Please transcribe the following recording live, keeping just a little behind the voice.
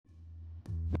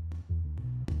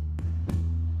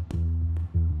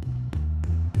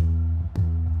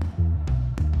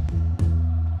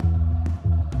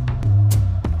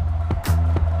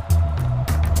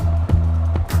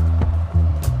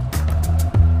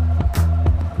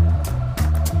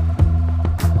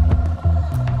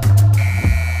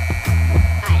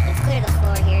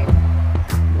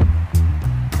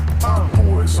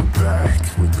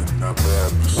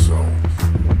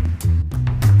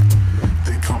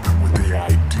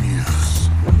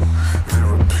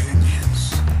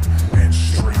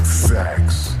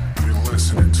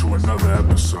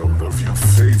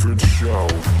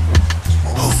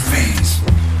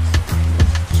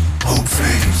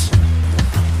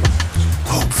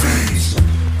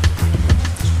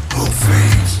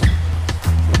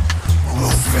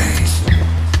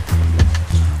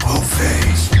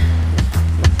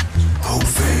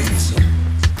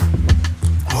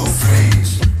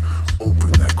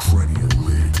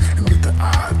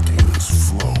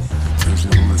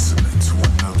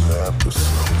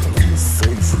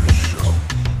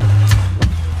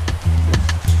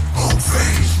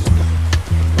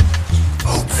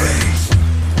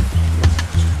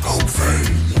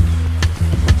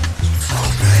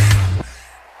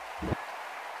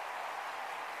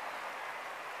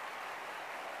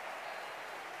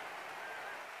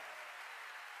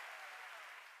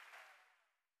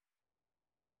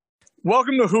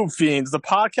Welcome to Hoop Fiends, the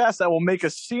podcast that will make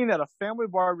a scene at a family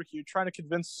barbecue trying to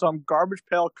convince some garbage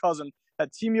pail cousin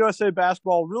that Team USA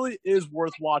basketball really is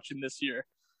worth watching this year.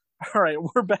 All right,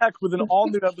 we're back with an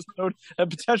all-new episode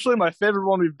and potentially my favorite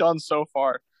one we've done so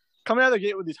far. Coming out of the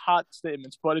gate with these hot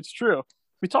statements, but it's true.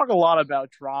 We talk a lot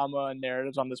about drama and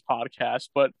narratives on this podcast,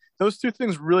 but those two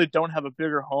things really don't have a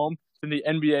bigger home than the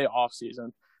NBA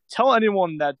offseason. Tell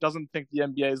anyone that doesn't think the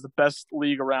NBA is the best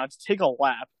league around to take a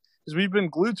lap, because we've been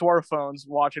glued to our phones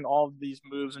watching all of these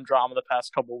moves and drama the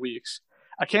past couple of weeks.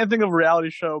 I can't think of a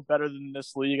reality show better than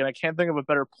this league, and I can't think of a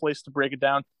better place to break it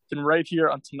down than right here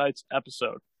on tonight's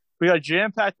episode. We got a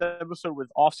jam-packed episode with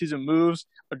off-season moves,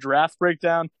 a draft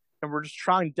breakdown, and we're just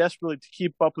trying desperately to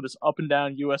keep up with this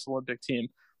up-and-down U.S. Olympic team.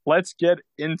 Let's get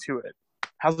into it.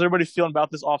 How's everybody feeling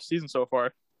about this off-season so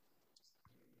far?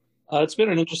 It's been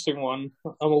an interesting one.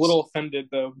 I'm a little offended,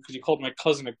 though, because you called my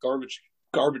cousin a garbage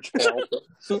pail.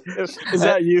 Is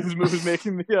that you who's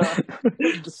making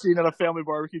the scene at a family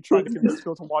barbecue trying to convince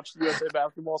people to watch the USA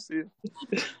basketball scene?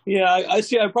 Yeah, I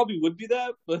see. I probably would be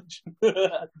that, but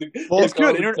well, it's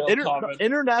good.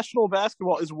 International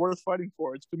basketball is worth fighting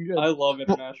for. It's been good. I love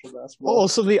international basketball.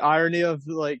 Also, the irony of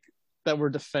that we're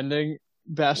defending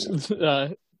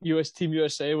U.S. Team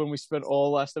USA when we spent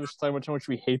all last episode talking about how much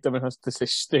we hate them and how they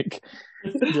stink.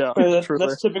 Yeah,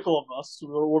 that's typical of us.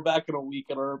 We're back in a week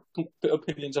and our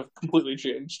opinions have completely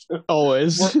changed.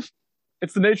 Always.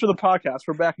 It's the nature of the podcast.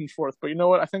 We're back and forth. But you know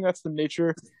what? I think that's the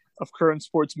nature of current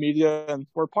sports media, and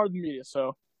we're part of the media,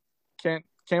 so can't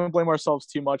blame ourselves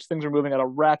too much. Things are moving at a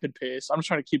rapid pace. I'm just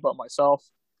trying to keep up myself.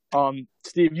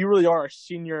 Steve, you really are a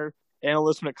senior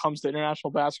analyst when it comes to international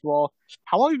basketball.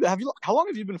 How long have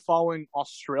you been following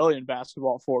Australian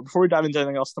basketball for? Before we dive into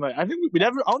anything else tonight, I think I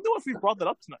don't know if we brought that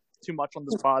up tonight too much on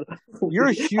this pod. You're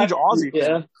a huge Aussie fan.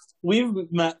 Yeah, we've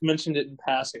mentioned it in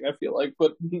passing, I feel like,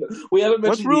 but we haven't mentioned.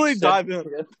 Let's really dive in.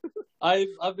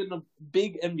 I've been a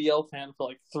big NBL fan for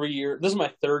like 3 years. This is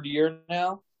my third year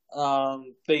now.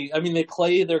 They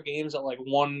play their games at like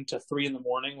 1 to 3 in the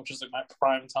morning, which is like my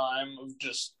prime time of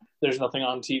just there's nothing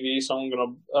on TV, so I'm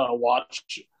gonna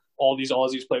watch all these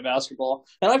Aussies play basketball.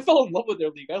 And I fell in love with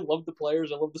their league. I love the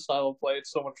players. I love the style of play.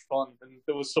 It's so much fun, and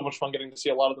it was so much fun getting to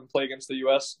see a lot of them play against the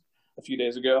U.S. a few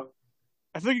days ago.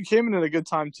 I think you came in at a good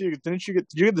time too. Did you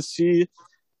get to see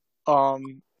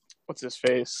what's his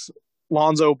face?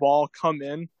 Lonzo Ball come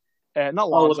in, and not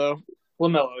Lonzo.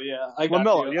 LaMelo, yeah.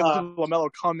 LaMelo. You have to LaMelo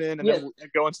come in and then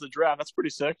go into the draft. That's pretty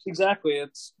sick. Exactly.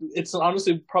 It's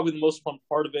honestly probably the most fun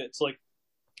part of it. It's like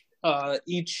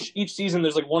each season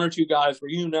there's like 1 or 2 guys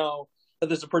where you know that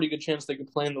there's a pretty good chance they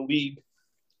could play in the league.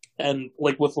 And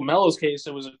like with LaMelo's case,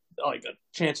 it was a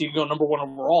chance he could go number 1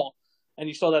 overall. And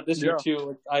you saw that this year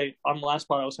too. Like on the last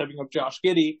part, I was hyping up Josh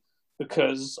Giddey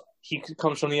because he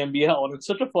comes from the NBL, and it's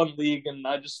such a fun league, and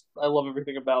I love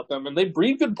everything about them. And they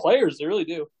breed good players. They really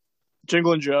do.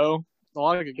 Jingle and Joe, a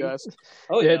lot of good guys.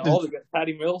 Oh yeah, all the guys.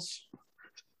 Patty Mills.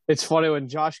 It's funny when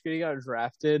Josh Giddey got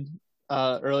drafted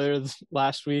earlier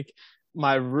last week.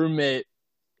 My roommate,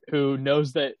 who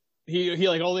knows that he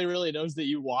only really knows that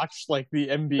you watch like the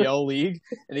NBL league,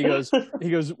 and he goes,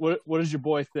 what does your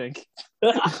boy think?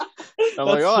 I'm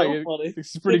like, funny.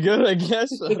 This is pretty good, I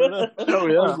guess. I don't know. Oh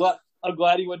yeah. I'm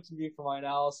glad he went to me for my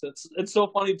analysis. It's so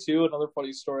funny too. Another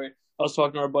funny story. I was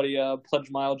talking to our buddy Pledge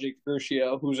Mile Jake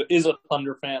Grushio, who is a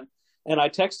Thunder fan, and I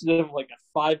texted him like at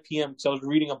 5 p.m. because I was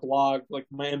reading a blog, like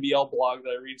my NBL blog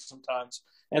that I read sometimes,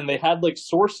 and they had like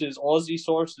Aussie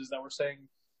sources that were saying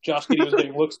Josh Giddey was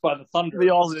getting looks by the Thunder. The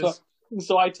Aussies.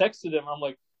 So I texted him. I'm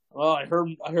like, "Oh, I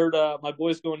heard my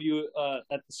boy's going to you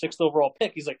at the 6th overall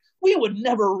pick." He's like, "We would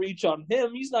never reach on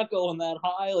him. He's not going that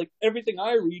high. Like everything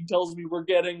I read tells me we're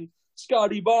getting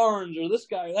Scotty Barnes or this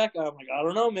guy or that guy." I'm like, "I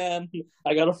don't know, man.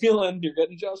 I got a feeling you're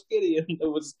getting Josh Giddey," and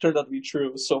it turned out to be true.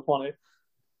 It was so funny.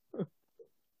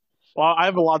 Well, I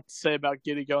have a lot to say about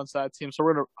Giddey going to that team, so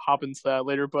we're gonna hop into that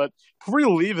later. But before we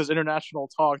leave his international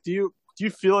talk, do you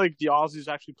feel like the Aussies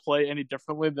actually play any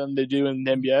differently than they do in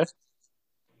the NBA?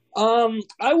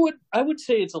 I would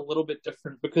say it's a little bit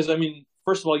different because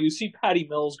first of all, you see Patty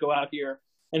Mills go out here,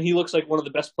 and he looks like one of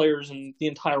the best players in the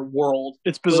entire world.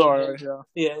 It's bizarre,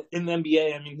 yeah. In the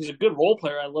NBA, he's a good role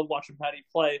player. I love watching Patty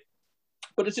play.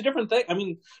 But it's a different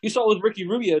thing. You saw it with Ricky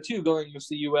Rubio, too, going against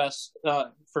the U.S.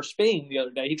 For Spain the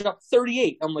other day. He dropped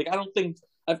 38. I'm like, I don't think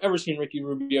I've ever seen Ricky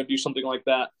Rubio do something like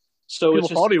that. So people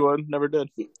thought he would, never did.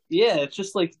 Yeah, it's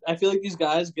just like I feel like these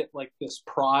guys get like this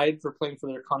pride for playing for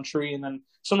their country, and then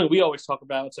something we always talk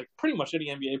about. It's like pretty much any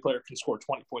NBA player can score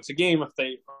 20 points a game if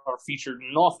they are featured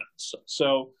in offense.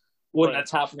 So when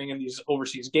that's happening in these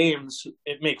overseas games,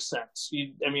 it makes sense.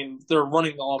 They're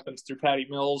running the offense through Patty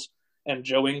Mills. and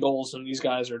Joe Ingles, and these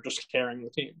guys are just carrying the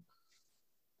team.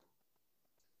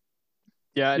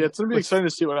 Yeah, it's gonna be exciting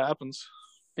to see what happens.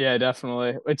 Yeah,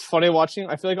 definitely. It's funny watching.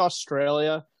 I feel like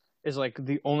Australia is like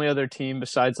the only other team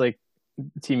besides like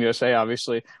Team USA,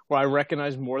 obviously, where I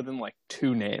recognize more than like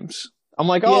two names. I'm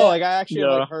like, oh, like I actually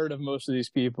have like heard of most of these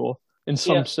people in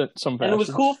some fashion. And it was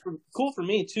cool for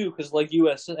me too, because like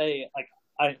USA,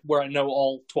 like where I know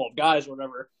all 12 guys or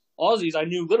whatever. Aussies, I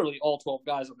knew literally all 12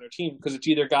 guys on their team because it's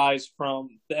either guys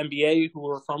from the NBA who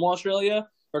are from Australia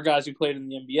or guys who played in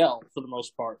the NBL for the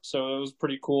most part. So it was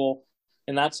pretty cool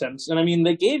in that sense. And I mean,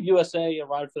 they gave USA a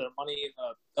ride for their money in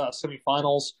the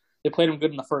semifinals. They played them good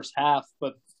in the first half,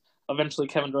 but eventually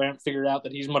Kevin Durant figured out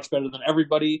that he's much better than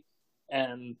everybody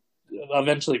and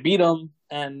eventually beat them.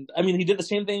 And I mean, he did the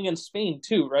same thing against Spain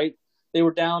too, right? They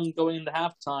were down going into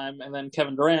halftime, and then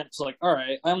Kevin Durant's like, all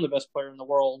right, I'm the best player in the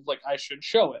world. Like, I should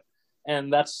show it.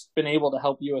 And that's been able to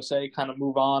help USA kind of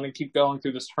move on and keep going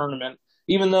through this tournament.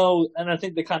 Even though, and I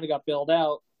think they kind of got bailed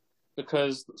out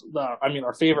because,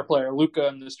 our favorite player, Luka,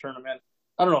 in this tournament,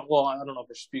 I don't know. Well, I don't know if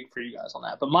I speak for you guys on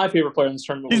that, but my favorite player in this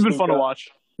tournament He's been Luka. Fun to watch.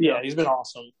 Yeah, he's been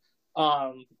awesome.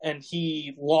 And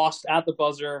he lost at the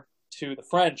buzzer to the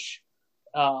French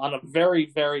on a very,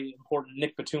 very important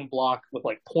Nick Batum block with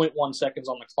like 0.1 seconds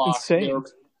on the clock. Insane.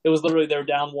 It was literally they were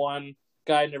down one.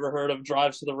 Guy I'd never heard of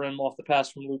drives to the rim off the pass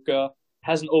from Luka,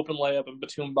 has an open layup, and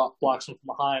Batum blocks him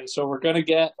from behind. So we're going to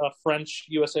get a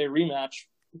French-USA rematch,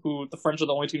 who the French are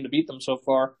the only team to beat them so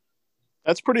far.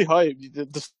 That's pretty hype.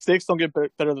 The stakes don't get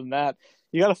better than that.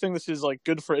 You got to think this is like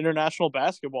good for international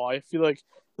basketball. I feel like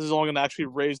this is only going to actually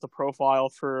raise the profile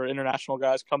for international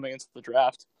guys coming into the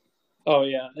draft. Oh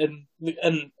yeah,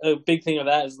 and a big thing of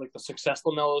that is like the success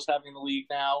LaMelo's having in the league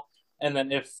now, and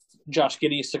then if Josh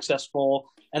Giddey is successful,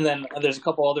 and then there's a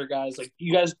couple other guys like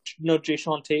you guys know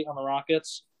Jayshawn Tate on the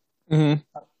Rockets. Mm-hmm.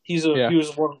 He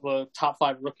was one of the top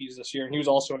 5 rookies this year, and he was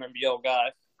also an NBL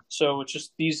guy. So it's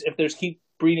just if there's keep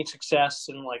breeding success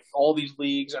in like all these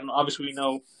leagues, and obviously we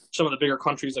know some of the bigger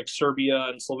countries like Serbia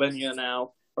and Slovenia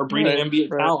now are breeding NBA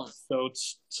talent. So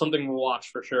it's something to watch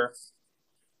for sure.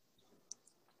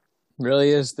 Really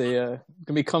is can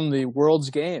become the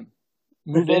world's game.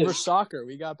 Move over soccer.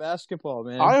 We got basketball,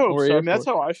 man. I hope so. I mean, that's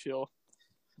how I feel.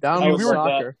 Down with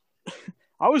soccer.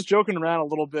 I was joking around a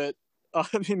little bit.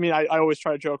 I always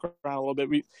try to joke around a little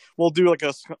bit. We'll do like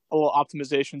a little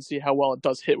optimization, see how well it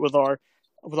does hit with our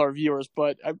viewers.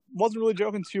 But I wasn't really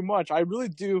joking too much. I really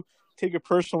do take it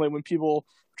personally when people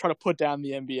try to put down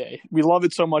the NBA. We love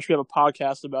it so much. We have a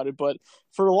podcast about it. But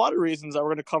for a lot of reasons that we're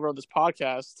going to cover on this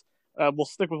podcast, we'll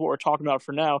stick with what we're talking about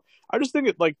for now. I just think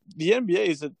the NBA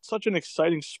is such an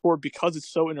exciting sport because it's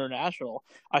so international.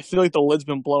 I feel like the lid's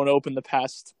been blown open the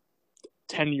past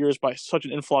 10 years by such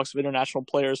an influx of international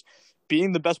players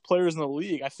being the best players in the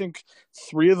league. I think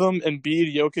 3 of them,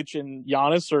 Embiid, Jokic, and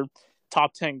Giannis, are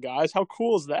top 10 guys. How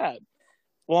cool is that?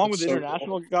 Along with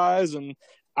international guys, and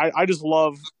I just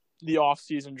love the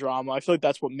off-season drama. I feel like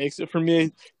that's what makes it for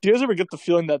me. Do you guys ever get the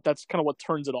feeling that that's kind of what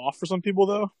turns it off for some people,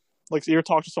 though? Like, so you're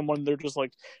talking to someone, they're just,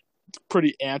 like,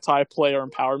 pretty anti-player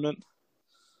empowerment?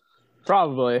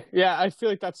 Probably. Yeah, I feel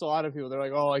like that's a lot of people. They're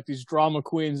like, oh, like, these drama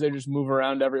queens, they just move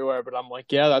around everywhere. But I'm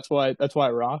like, yeah, that's why it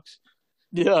rocks.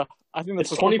 Yeah, I think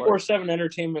that's 24/7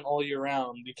 entertainment all year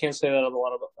round. You can't say that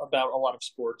about a lot of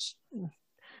sports.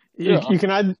 Yeah. You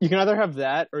can either have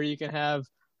that, or you can have,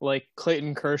 like,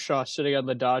 Clayton Kershaw sitting on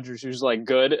the Dodgers who's, like,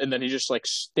 good, and then he just, like,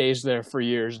 stays there for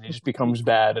years, and he just becomes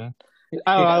bad. And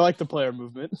I like the player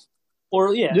movement. Or,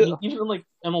 I mean, even like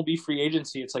MLB free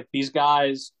agency, it's like these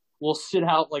guys will sit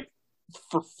out like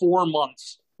for 4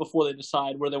 months before they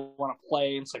decide where they want to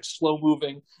play. And it's like slow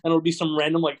moving. And it'll be some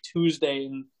random like Tuesday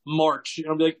in March. And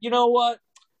I'll be like, you know what?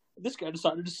 This guy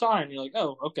decided to sign. And you're like,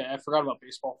 oh, okay. I forgot about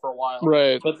baseball for a while.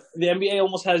 Right. But the NBA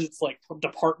almost has its like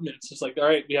departments. It's like, all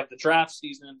right, we have the draft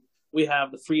season. We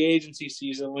have the free agency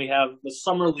season. We have the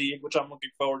summer league, which I'm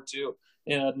looking forward to.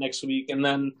 Next week, and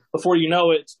then before you know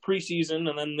it, it's preseason,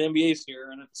 and then the NBA's here,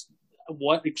 and it's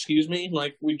what? Excuse me,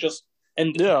 like we just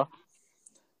ended. Yeah,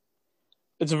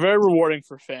 it's very rewarding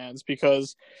for fans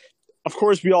because, of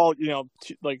course, we all,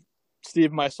 like Steve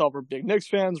and myself are big Knicks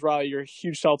fans. Riley, you're a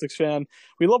huge Celtics fan.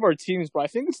 We love our teams, but I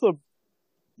think it's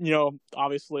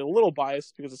obviously a little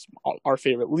biased because it's our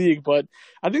favorite league, but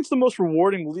I think it's the most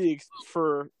rewarding league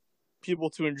for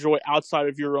people to enjoy outside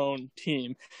of your own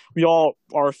team. We all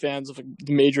are fans of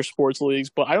the major sports leagues,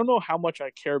 but I don't know how much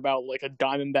I care about like a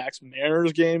Diamondbacks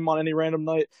Mariners game on any random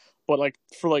night. But like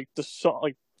for like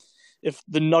if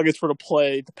the Nuggets were to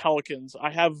play the Pelicans,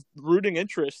 I have rooting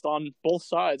interest on both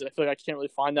sides. I feel like I can't really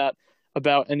find that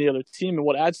about any other team. And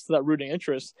what adds to that rooting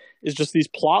interest is just these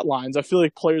plot lines. I feel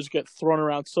like players get thrown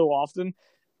around so often.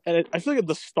 And I feel like at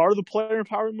the start of the player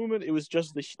empowerment movement, it was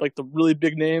just the really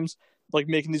big names like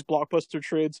making these blockbuster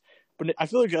trades. But I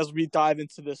feel like as we dive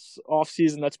into this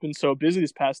offseason that's been so busy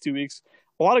these past 2 weeks,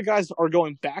 a lot of guys are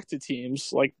going back to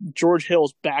teams. Like George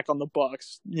Hill's back on the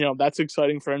Bucks. That's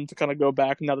exciting for him to kind of go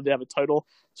back now that they have a title.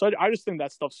 So I just think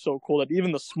that stuff's so cool that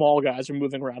even the small guys are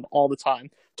moving around all the time.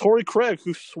 Torrey Craig,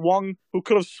 who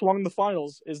could have swung the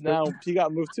finals, he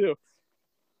got moved too.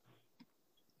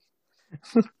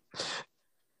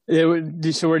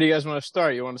 Yeah, so where do you guys want to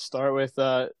start? You want to start with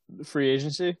free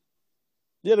agency?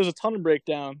 Yeah, there's a ton to break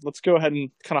down. Let's go ahead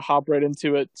and kind of hop right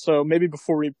into it. So maybe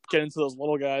before we get into those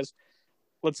little guys,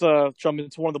 let's jump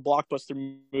into one of the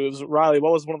blockbuster moves. Riley,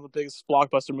 what was one of the biggest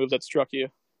blockbuster moves that struck you?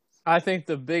 I think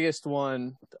the biggest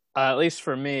one, at least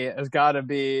for me, has got to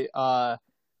be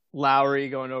Lowry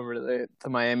going over to the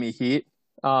Miami Heat.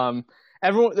 We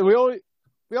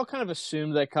all kind of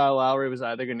assumed that Kyle Lowry was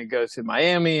either going to go to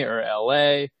Miami or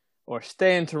LA or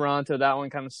stay in Toronto. That one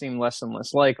kind of seemed less and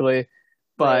less likely.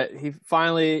 But He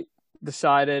finally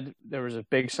decided there was a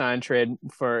big sign trade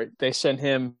they sent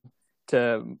him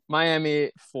to Miami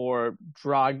for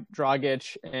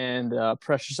Dragic and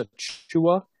Precious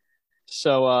Achiuwa.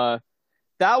 So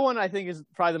that one I think is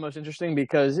probably the most interesting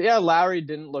because, Lowry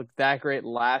didn't look that great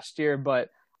last year, but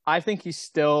I think he's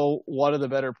still one of the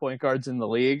better point guards in the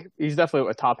league. He's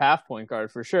definitely a top half point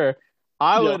guard for sure.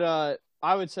 I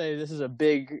would say this is a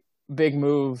big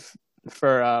move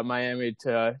for Miami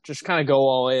to just kind of go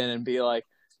all in and be like,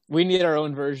 we need our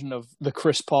own version of the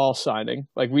Chris Paul signing.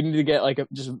 Like we need to get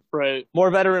more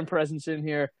veteran presence in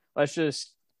here. Let's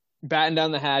just batten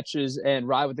down the hatches and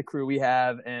ride with the crew we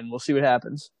have, and we'll see what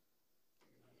happens.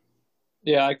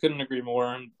 Yeah, I couldn't agree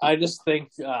more. And I just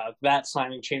think that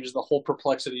signing changes the whole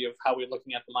perplexity of how we're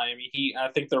looking at the Miami Heat. I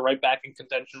think they're right back in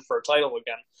contention for a title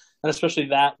again. And especially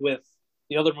that with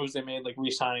the other moves they made, like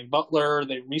re-signing Butler.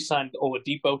 They re-signed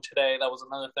Oladipo today. That was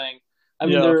another thing. I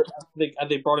mean,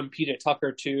 they brought in PJ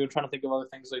Tucker, too. I'm trying to think of other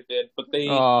things they did. But they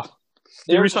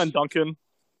re-signed Duncan.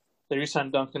 They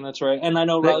re-signed Duncan, that's right. And I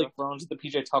know Riley Brown's the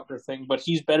PJ Tucker thing, but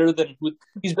he's better than like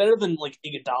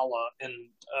Iguodala and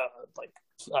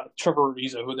Trevor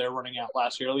Ariza, who they're running out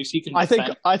last year. At least he can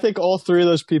defend. I think all three of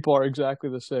those people are exactly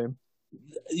the same.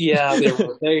 Yeah,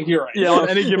 you're right. Yeah, on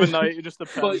any given night, it just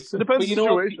depends. It depends on the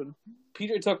situation.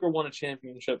 PJ Tucker won a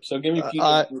championship, so give me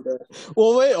PJ.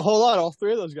 Well, wait, hold on. All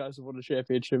three of those guys have won a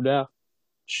championship now.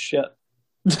 Shit.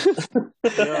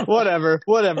 Whatever.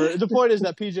 The point is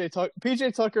that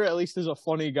PJ Tucker at least is a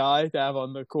funny guy to have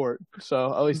on the court,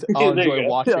 so at least I'll enjoy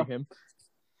watching him.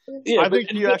 Yeah, I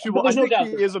think he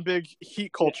is a big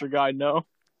Heat culture guy. No.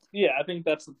 Yeah, I think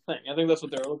that's the thing. I think that's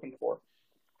what they're looking for.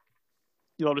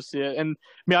 You love to see it, and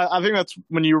I think that's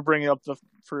when you were bringing up the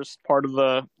first part of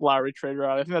the Lowry trade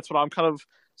route. I think that's what I'm kind of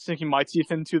sinking my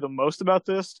teeth into the most about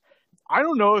this. I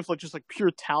don't know if just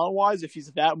pure talent wise, if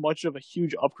he's that much of a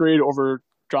huge upgrade over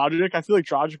Dragic. I feel like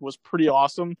Dragic was pretty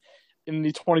awesome in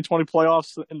the 2020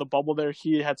 playoffs in the bubble there.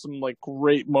 He had some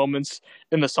great moments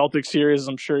in the Celtics series,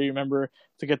 I'm sure you remember,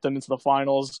 to get them into the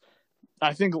finals.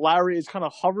 I think Lowry is kind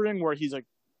of hovering where he's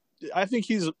I think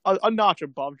he's a notch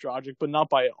above Dragic, but not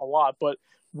by a lot. But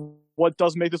what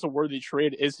does make this a worthy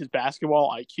trade is his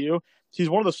basketball IQ. He's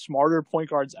one of the smarter point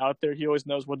guards out there. He always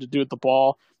knows what to do with the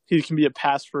ball. He can be a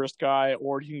pass-first guy,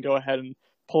 or he can go ahead and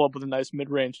pull up with a nice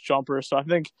mid-range jumper. So I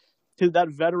think that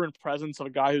veteran presence of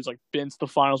a guy who's been to the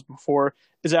finals before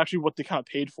is actually what they kind of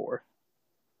paid for.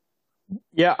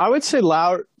 Yeah, I would say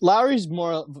Lowry's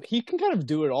more. He can kind of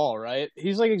do it all, right?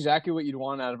 He's exactly what you'd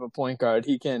want out of a point guard.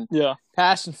 He can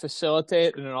pass and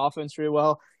facilitate in an offense really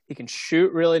well. He can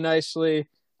shoot really nicely.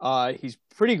 He's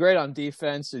pretty great on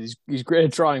defense. He's great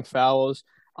at drawing fouls.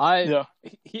 I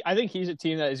think he's a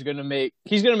team that is going to make.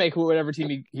 He's going to make whatever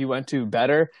team he went to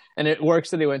better, and it works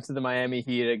that he went to the Miami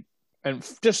Heat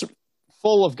and just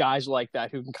full of guys like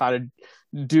that who can kind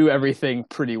of do everything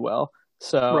pretty well.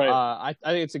 So I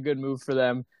think it's a good move for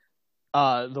them.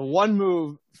 The one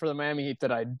move for the Miami Heat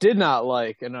that I did not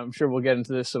like, and I'm sure we'll get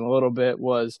into this in a little bit,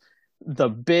 was the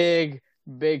big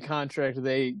contract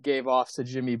they gave off to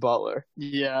Jimmy Butler.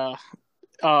 Yeah.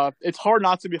 It's hard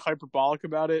not to be hyperbolic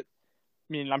about it.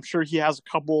 I mean, I'm sure he has a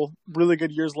couple really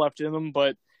good years left in him,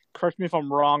 but correct me if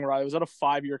I'm wrong, right? Was that a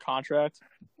 5-year contract?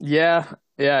 Yeah,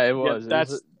 it was. Yeah,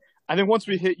 I think once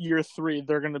we hit year 3,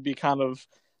 they're going to be kind of,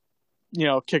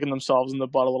 kicking themselves in the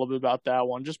butt a little bit about that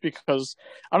one, just because,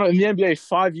 I don't know, in the NBA,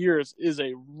 5 years is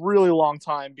a really long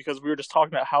time because we were just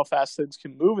talking about how fast things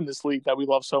can move in this league that we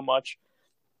love so much.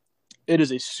 It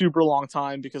is a super long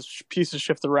time because pieces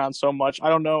shift around so much. I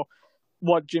don't know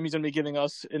what Jimmy's going to be giving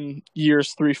us in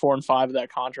years 3, 4, and 5 of that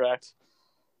contract.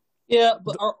 Yeah,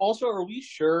 but are we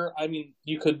sure? I mean,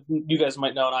 you guys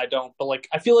might know and I don't, but like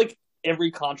I feel like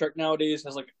every contract nowadays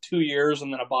has like 2 years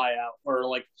and then a buyout, or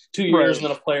like 2 years and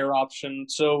then a player option.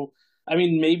 So I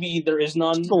mean, maybe there is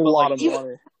none. It's a lot of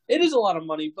money. It is a lot of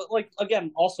money, but like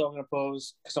again, also I'm going to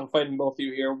pose, because I'm fighting both of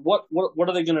you here. What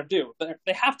are they going to do?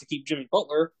 They have to keep Jimmy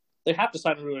Butler. They have to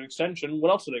sign him to an extension.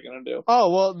 What else are they going to do? Oh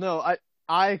well, no,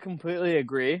 I completely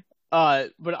agree.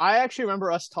 But I actually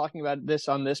remember us talking about this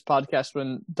on this podcast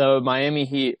when the Miami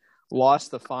Heat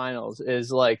lost the finals.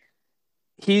 Is like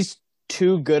he's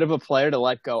too good of a player to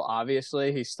let go.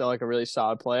 Obviously, he's still like a really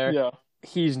solid player. Yeah,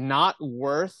 he's not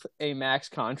worth a max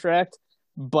contract,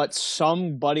 but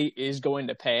somebody is going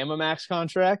to pay him a max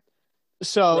contract.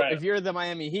 So if you're the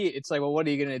Miami Heat, it's like, well, what are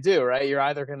you going to do, right? You're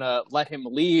either going to let him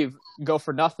leave, go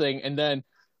for nothing, and then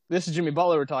this is Jimmy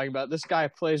Butler we're talking about. This guy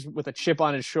plays with a chip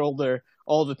on his shoulder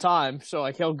all the time, so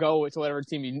like he'll go to whatever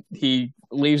team he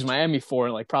leaves Miami for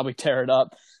and like probably tear it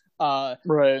up.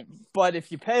 Right. But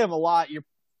if you pay him a lot, you're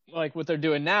like what they're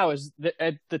doing now is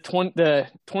at the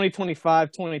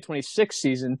 2025-2026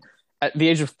 season, at the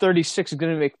age of 36, is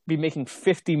going to be making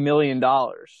 $50 million.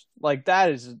 Like,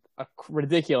 that is a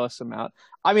ridiculous amount.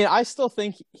 I mean, I still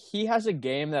think he has a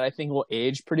game that I think will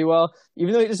age pretty well.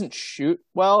 Even though he doesn't shoot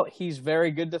well, he's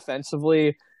very good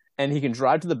defensively, and he can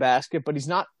drive to the basket, but he's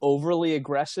not overly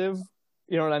aggressive.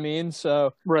 You know what I mean?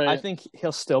 So I think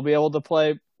he'll still be able to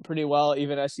play pretty well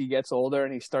even as he gets older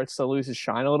and he starts to lose his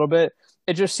shine a little bit.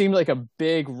 It just seemed like a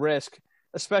big risk,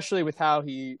 especially with how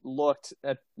he looked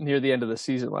near the end of the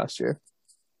season last year.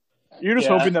 You're just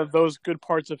hoping that those good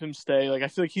parts of him stay. Like, I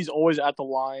feel like he's always at the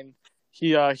line.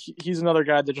 He's another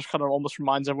guy that just kind of almost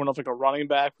reminds everyone of like a running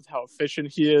back with how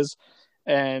efficient he is.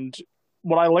 And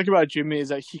what I like about Jimmy is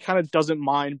that he kind of doesn't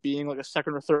mind being like a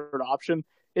second or third option.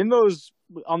 In those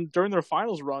during their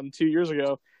finals run 2 years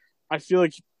ago, I feel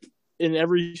like in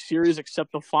every series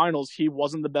except the finals, he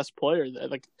wasn't the best player.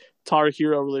 Like, Tyler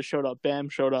Hero really showed up, Bam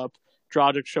showed up,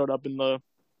 Dragic showed up in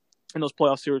those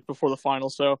playoff series before the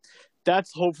finals. So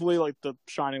that's hopefully like the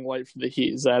shining light for the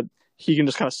Heat, is that he can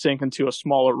just kind of sink into a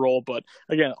smaller role. But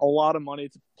again, a lot of money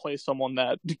to play someone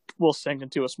that will sink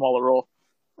into a smaller role.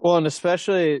 Well, and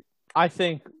especially I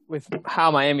think with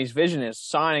how Miami's vision is,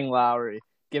 signing Lowry,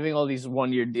 giving all these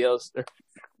 1 year deals, or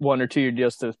 1 or 2 year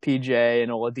deals to PJ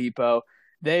and Oladipo,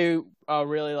 they are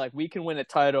really like, we can win a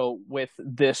title with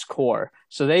this core.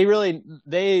 So they may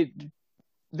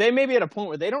be at a point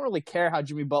where they don't really care how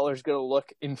Jimmy Butler is going to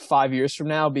look in 5 years from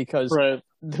now, because who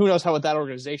knows what that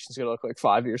organization is going to look like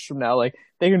 5 years from now. Like,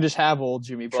 they can just have old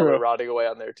Jimmy Butler rotting away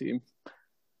on their team.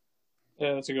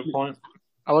 Yeah, that's a good point.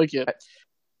 I like it.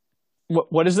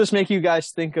 What does this make you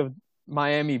guys think of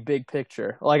Miami big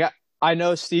picture? Like, I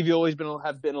know Steve, you always been a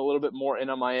little bit more in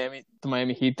on the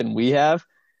Miami Heat than we have.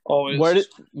 Always.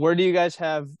 Where do you guys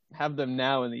have them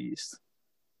now in the East?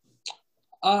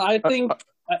 I think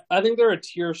they're a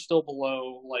tier still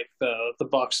below like the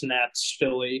Bucks, Nets,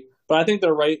 Philly, but I think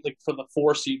they're right like for the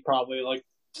 4 seed probably, like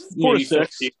 4 to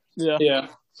 6. Yeah.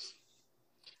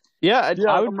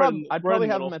 I'd probably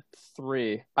have them at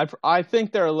 3. I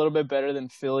think they're a little bit better than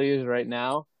Philly is right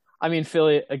now. I mean,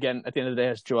 Philly, again, at the end of the day,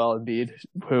 has Joel Embiid,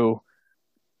 who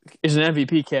is an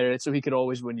MVP candidate, so he could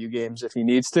always win you games if he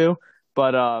needs to.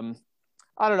 But I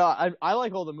don't know. I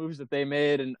like all the moves that they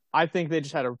made, and I think they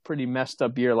just had a pretty messed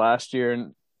up year last year.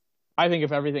 And I think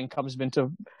if everything comes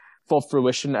into full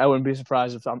fruition, I wouldn't be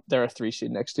surprised if they're a 3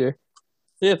 seed next year.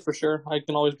 Yeah, for sure. I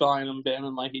can always buy them, Bam,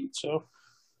 in my Heat. So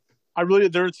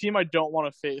they're a team I don't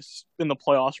want to face in the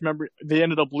playoffs. Remember, they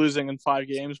ended up losing in 5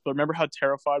 games, but remember how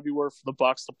terrified we were for the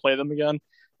Bucks to play them again?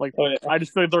 Like, I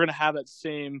just feel like they're going to have that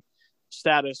same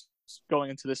status going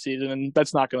into the season, and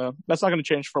that's not gonna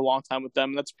change for a long time with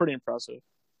them. That's pretty impressive.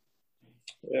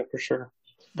 Yeah, for sure.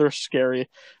 They're scary.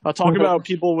 Talk about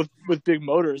people with big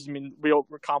motors. I mean,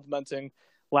 we're complimenting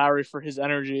Lowry for his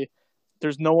energy.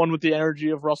 There's no one with the energy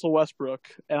of Russell Westbrook,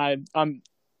 and I'm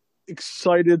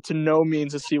excited to no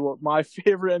means to see what my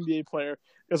favorite NBA player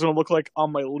is going to look like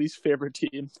on my least favorite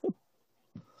team.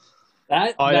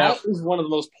 That is one of the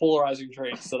most polarizing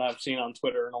traits that I've seen on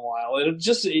Twitter in a while.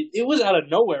 It was out of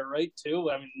nowhere, right? Too.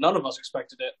 I mean, none of us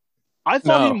expected it. I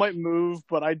thought he might move,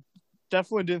 but I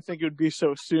definitely didn't think it would be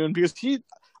so soon, because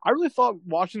I really thought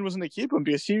Washington was going to keep him,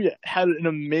 because he had an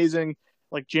amazing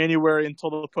like January until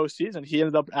the postseason. He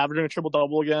ended up averaging a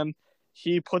triple-double again.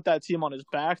 He put that team on his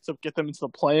back to get them into the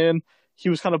play-in. He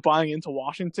was kind of buying into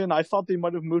Washington. I thought they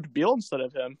might have moved Beal instead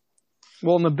of him.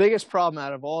 Well, and the biggest problem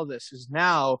out of all of this is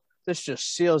now this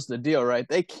just seals the deal, right?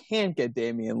 They can't get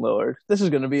Damian Lillard. This is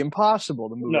going to be impossible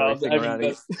to move everything around.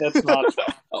 That's not.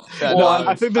 Yeah, well,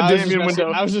 I think the Damian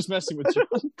window. I was just messing with you.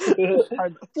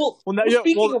 That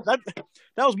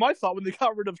was my thought when they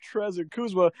got rid of Trez and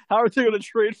Kuzma. How are they going to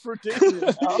trade for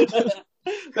Damian?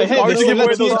 They give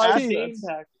away those assets.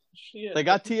 They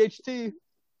got THT.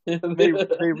 They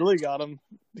really got him.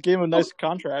 They gave him a nice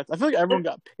contract. I feel like everyone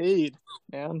got paid,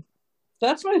 man.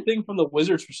 That's my thing from the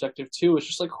Wizards' perspective too. It's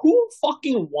just like, who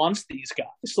fucking wants these guys?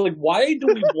 Like, why do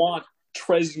we want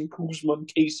Trez and Kuzma and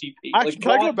KCP?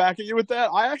 Can I go back at you with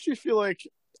that? I actually feel like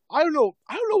I don't know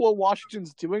what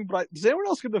Washington's doing, but does anyone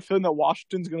else get the feeling that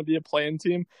Washington's going to be a playing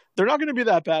team? They're not going to be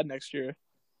that bad next year.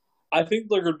 I think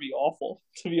they're going to be awful,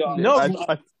 to be honest.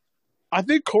 No, I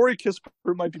think Corey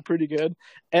Kispert might be pretty good,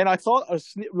 and I thought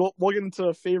we'll get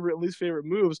into least favorite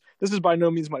moves. This is by no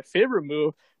means my favorite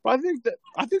move, but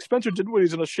I think Spencer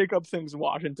Dinwiddie's going to shake up things in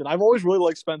Washington. I've always really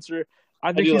liked Spencer.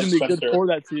 I think he's going to be good for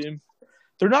that team.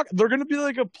 They're going to be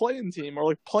like a playing team or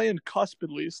like playing cusp at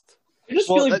least. I just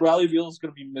feel like Bradley Beal is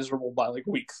going to be miserable by like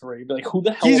week 3. Be like, who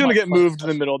the hell? He's going to get moved in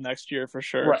the middle of next year for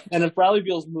sure. Right, and if Bradley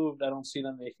Beal's moved, I don't see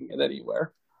them making it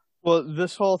anywhere. Well,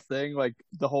 this whole thing, like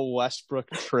the whole Westbrook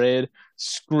trade,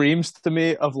 screams to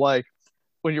me of like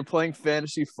when you're playing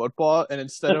fantasy football and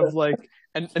instead of like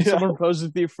and someone proposes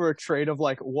to you for a trade of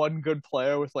like one good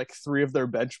player with like 3 of their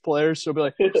bench players. So be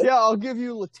like, yeah, I'll give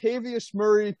you Latavius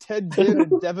Murray, Ted Ginn,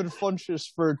 and Devin Funchess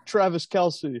for Travis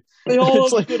Kelce. They all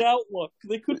have a good outlook.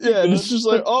 They could be good. And it's just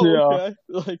like, okay.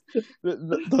 Like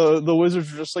the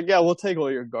Wizards are just like, yeah, we'll take all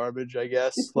your garbage, I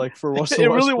guess. Like for Russell It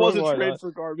really Westbrook, was a trade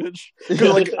for garbage.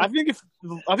 Like I think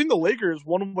the Lakers,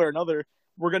 one way or another,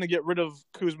 were going to get rid of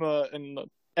Kuzma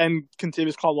and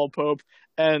Kentavious Caldwell-Pope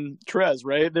and Trez,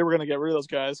 right? They were going to get rid of those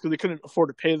guys because they couldn't afford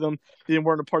to pay them. They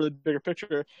weren't a part of the bigger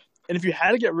picture. And if you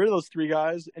had to get rid of those 3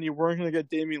 guys and you weren't going to get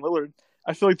Damian Lillard,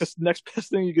 I feel like the next best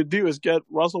thing you could do is get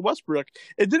Russell Westbrook.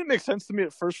 It didn't make sense to me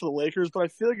at first for the Lakers, but I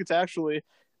feel like it's actually,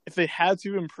 if they had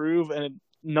to improve and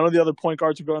none of the other point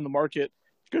guards are going on the market,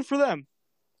 good for them.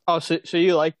 Oh, so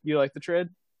you like the trade?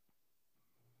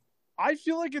 I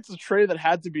feel like it's a trade that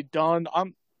had to be done.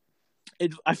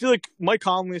 I feel like Mike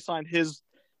Conley signed his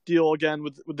deal again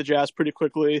with the Jazz pretty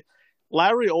quickly.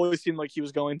 Lowry always seemed like he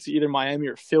was going to either Miami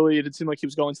or Philly. It didn't seem like he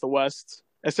was going to the West,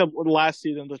 except last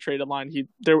season, the trade deadline.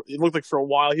 It looked like for a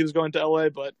while he was going to LA,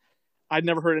 but I'd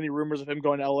never heard any rumors of him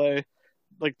going to LA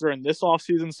like during this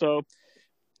offseason. So,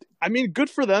 I mean, good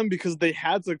for them because they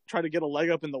had to try to get a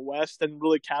leg up in the West and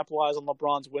really capitalize on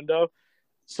LeBron's window.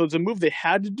 So it's a move they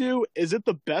had to do. Is it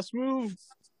the best move?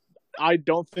 I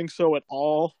don't think so at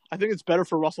all. I think it's better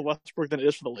for Russell Westbrook than it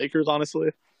is for the Lakers,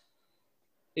 honestly.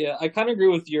 Yeah, I kind of agree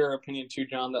with your opinion too,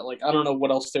 John, that like I don't know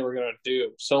what else they were going to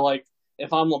do. So like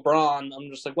if I'm LeBron, I'm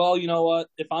just like, well, you know what?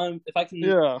 I'm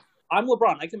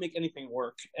LeBron, I can make anything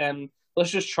work. And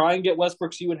let's just try and get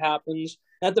Westbrook, see what happens.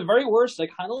 And at the very worst, I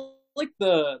kind of like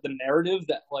the narrative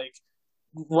that like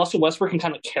Russell Westbrook can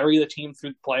kind of carry the team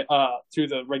through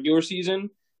the regular season.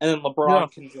 And then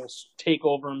LeBron can just take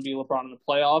over and be LeBron in the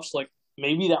playoffs. Like,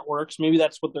 maybe that works. Maybe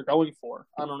that's what they're going for.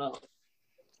 I don't know.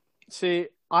 See,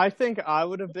 I think I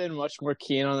would have been much more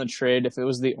keen on the trade if it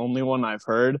was the only one I've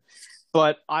heard.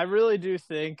 But I really do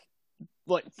think,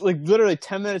 like literally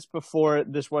 10 minutes before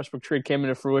this Westbrook trade came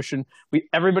into fruition,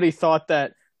 everybody thought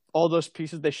that all those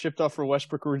pieces they shipped off for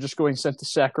Westbrook were just going sent to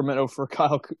Sacramento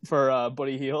for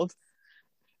Buddy Hield.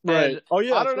 Right.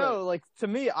 And I don't know. Like to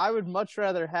me, I would much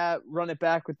rather run it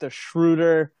back with the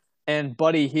Schroeder and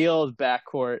Buddy Hield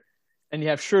backcourt, and you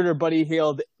have Schroeder, Buddy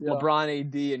Hield, LeBron,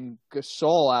 AD, and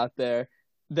Gasol out there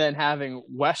than having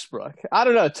Westbrook. I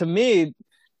don't know. To me,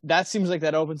 that seems like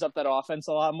that opens up that offense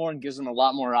a lot more and gives them a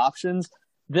lot more options.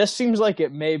 This seems like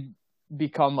it may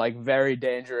become like very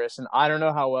dangerous, and I don't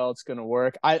know how well it's going to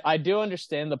work. I do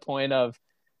understand the point of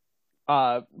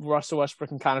Russell Westbrook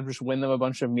can kind of just win them a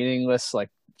bunch of meaningless like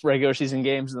regular season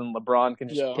games, and then LeBron can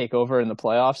just take over in the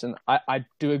playoffs. And I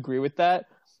do agree with that.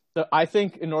 So I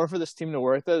think in order for this team to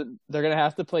work, they're going to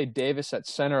have to play Davis at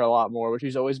center a lot more, which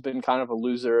he's always been kind of a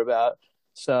loser about.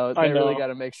 So they really got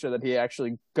to make sure that he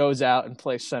actually goes out and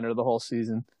plays center the whole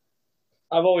season.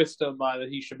 I've always stood by that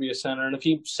he should be a center. And if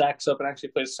he sacks up and actually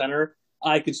plays center,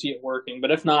 I could see it working.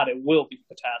 But if not, it will be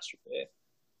a catastrophe.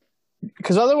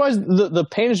 Because otherwise, the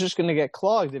paint is just going to get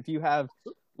clogged if you have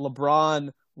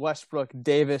LeBron, Westbrook,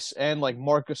 Davis, and like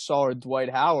Marcus Gasol or Dwight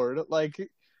Howard. Like,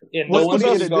 what's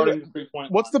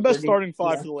the best starting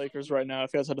 5 for the Lakers right now?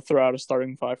 If you guys had to throw out a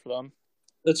starting 5 for them,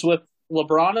 it's with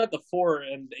LeBron at the 4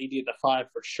 and AD at the 5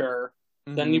 for sure.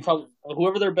 Mm-hmm. Then you probably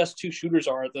whoever their best 2 shooters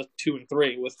are at the 2 and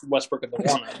 3 with Westbrook at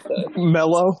the 1.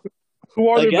 Melo. Who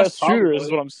are I their guess best shooters? probably.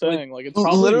 Is what I'm saying. Like it's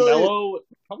Probably Literally- Melo.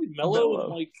 Melo.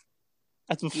 Like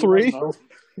that's a I three. don't know.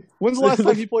 When's the last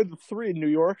time he played the three in New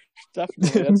York?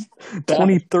 Definitely. That's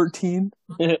 2013.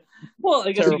 Well,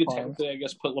 I guess you could Terrifying.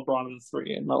 technically, put LeBron in the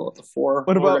 3 and Melo at the 4.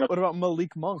 What about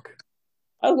Malik Monk?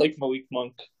 I like Malik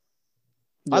Monk.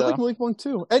 I like Malik Monk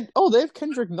too. And they have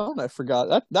Kendrick Nunn. I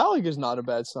forgot that like is not a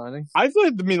bad signing. I feel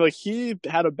like like he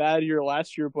had a bad year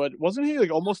last year, but wasn't he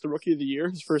like almost the rookie of the year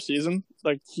his first season?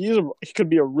 Like he could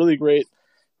be a really great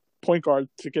point guard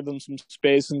to give them some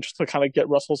space and just to kind of get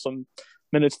Russell some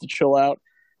minutes to chill out.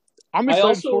 I'm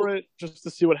excited for it just to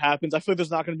see what happens. I feel like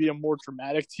there's not going to be a more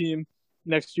dramatic team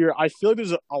next year. I feel like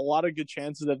there's a lot of good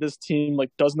chances that this team like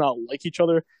does not like each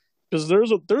other because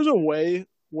there's a way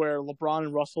where LeBron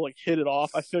and Russell like hit it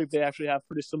off. I feel like they actually have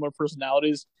pretty similar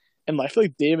personalities, and I feel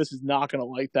like Davis is not going to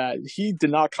like that. He did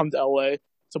not come to LA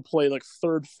to play like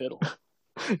third fiddle.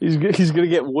 He's gonna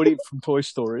get Woody from Toy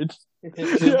Story.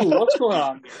 What's going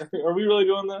on here? Are we really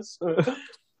doing this?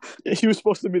 He was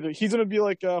supposed to be he's going to be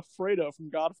like Fredo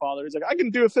from Godfather. He's like, I can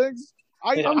do things.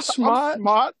 I'm smart.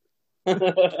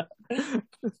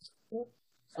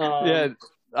 Yeah,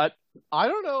 I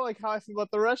don't know like how I feel about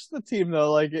the rest of the team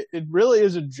though. Like it really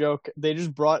is a joke. They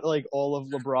just brought like all of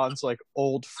LeBron's like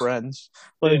old friends,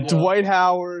 like Dwight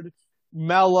Howard,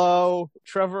 Melo,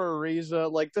 Trevor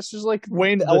Ariza. Like this is like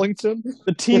Wayne Ellington,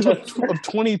 the team of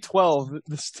 2012.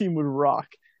 This team would rock.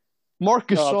 Marc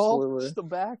Gasol still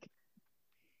back.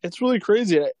 It's really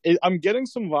crazy. I'm getting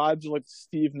some vibes of like the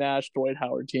Steve Nash, Dwight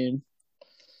Howard team.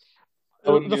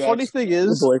 The funny thing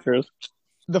is, the Lakers.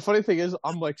 The funny thing is,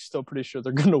 I'm like still pretty sure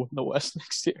they're going to win the West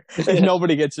next year if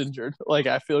nobody gets injured. Like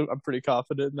I'm pretty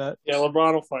confident in that. Yeah,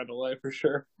 LeBron will find a way for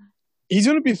sure. He's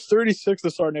going to be 36 to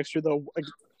start next year, though. Like,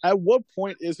 at what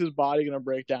point is his body going to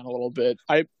break down a little bit?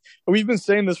 We've been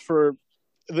saying this for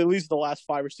at least the last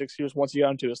 5 or 6 years. Once he got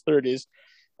into his 30s,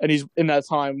 and he's in that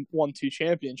time won 2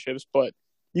 championships, but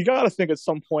you got to think at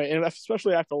some point, and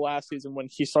especially after last season when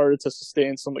he started to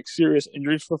sustain some like serious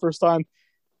injuries for the first time,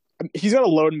 he's got to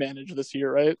load manage this year,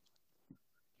 right?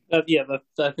 I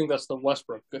think that's the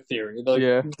Westbrook theory.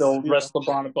 They'll rest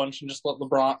LeBron a bunch and just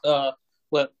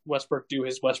let Westbrook do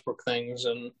his Westbrook things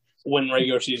and win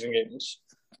regular season games.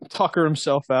 Tucker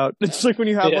himself out. It's like when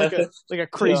you have like a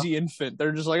crazy infant.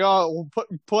 They're just like, oh, we'll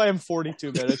play him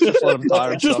 42 minutes. Just let him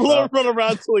tire himself. Just let him run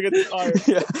around till he gets tired.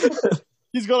 Yeah.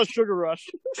 He's got a sugar rush.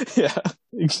 Yeah,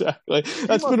 exactly.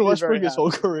 That's been Westbrook his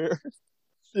whole career.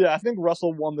 Yeah, I think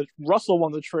Russell won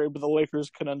the trade, but the Lakers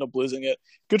could end up losing it.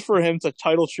 Good for him to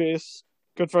title chase.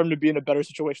 Good for him to be in a better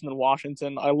situation than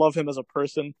Washington. I love him as a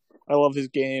person. I love his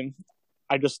game.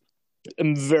 I just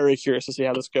am very curious to see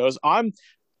how this goes. A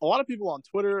lot of people on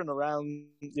Twitter and around,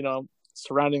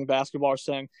 surrounding basketball are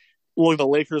saying, look, the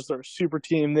Lakers, they're a super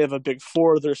team. They have a big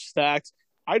 4. They're stacked.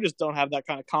 I just don't have that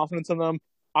kind of confidence in them.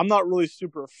 I'm not really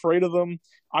super afraid of them.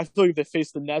 I feel like if they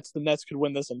face the Nets could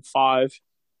win this in 5.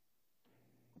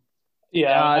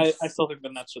 Yeah, I still think the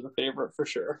Nets are the favorite for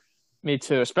sure. Me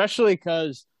too, especially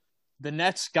because the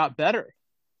Nets got better.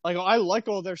 Like I like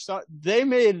all their stuff. They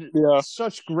made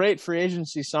such great free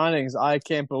agency signings. I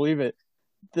can't believe it.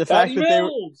 The fact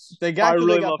that they got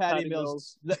Patty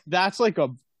Mills. That's like a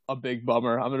big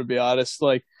bummer. I'm going to be honest.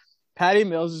 Like Patty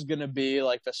Mills is going to be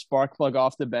like the spark plug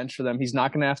off the bench for them. He's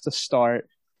not going to have to start.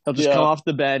 He'll just come off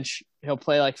the bench. He'll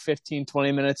play like 15,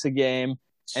 20 minutes a game.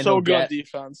 And so good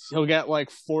defense. He'll get like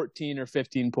 14 or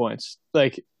 15 points.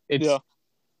 Like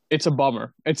it's a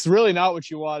bummer. It's really not what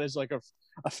you want as like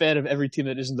a fan of every team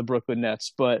that isn't the Brooklyn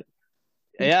Nets. But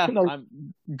yeah,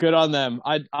 I'm good on them.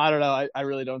 I don't know. I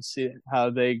really don't see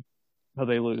how they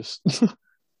lose.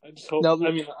 I just hope.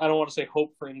 I don't want to say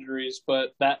hope for injuries,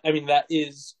 but that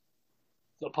is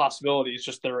the possibility. It's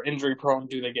just they're injury prone.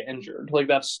 Do they get injured? Like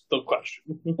that's the question.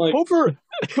 Like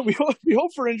we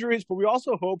hope for injuries, but we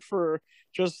also hope for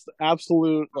just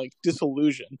absolute like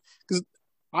disillusion. Because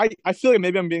I feel like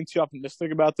maybe I'm being too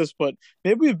optimistic about this, but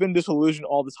maybe we've been disillusioned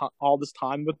all this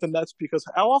time with the Nets because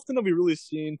how often have we really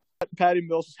seen Patty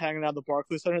Mills just hanging out at the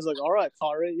Barclays Center? He's like, "All right,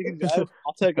 Kyrie, you can go.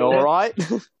 I'll take it. All right,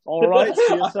 all right."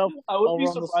 See yourself. I would be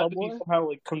surprised if he somehow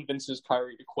like convinces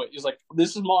Kyrie to quit. He's like,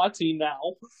 "This is my team now."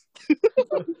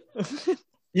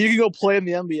 You can go play in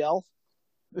the NBL.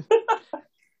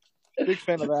 Big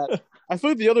fan of that. I feel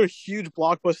like the other huge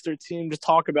blockbuster team to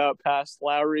talk about past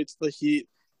Lowry to the Heat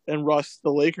and Russ,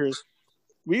 the Lakers,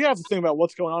 we have to think about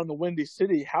what's going on in the Windy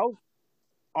City. How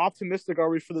optimistic are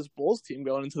we for this Bulls team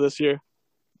going into this year?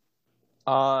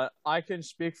 I can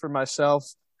speak for myself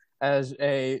as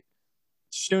a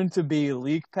soon-to-be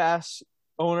League Pass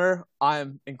owner.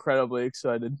 I'm incredibly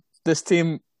excited. This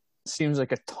team seems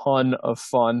like a ton of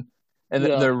fun, and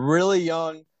they're really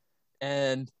young.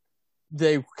 and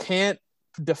they can't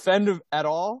defend at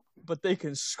all, but they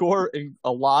can score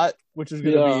a lot, which is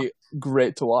going to be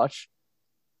great to watch.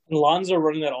 And Lonzo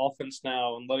running that offense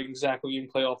now and letting Zach LaVine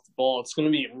play off the ball, it's going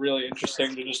to be really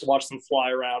interesting to just watch them fly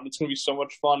around. It's going to be so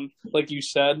much fun, like you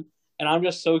said. And I'm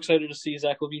just so excited to see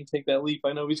Zach LaVine take that leap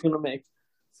I know he's going to make.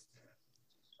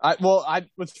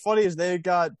 What's funny is they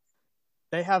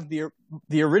have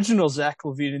the original Zach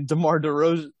LaVine and DeMar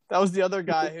DeRozan. That was the other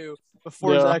guy who,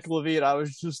 before Zach LaVine,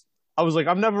 I was like,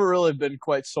 I've never really been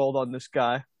quite sold on this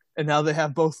guy. And now they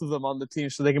have both of them on the team,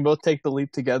 so they can both take the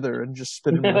leap together and just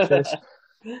spit in my face.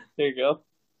 There you go.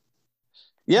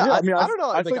 Yeah, I mean, I don't know.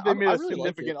 I think they made a really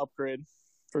significant upgrade.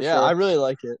 For sure. I really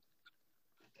like it.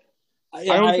 I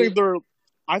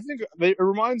think it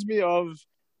reminds me of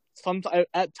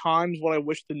at times what I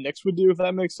wish the Knicks would do, if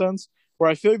that makes sense. Where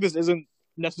I feel like this isn't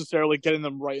necessarily getting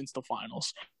them right into the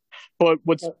finals, but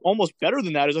what's almost better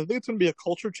than that is I think it's going to be a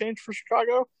culture change for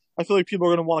Chicago. I feel like people are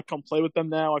going to want to come play with them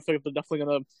now. I feel like they're definitely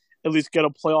going to at least get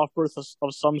a playoff berth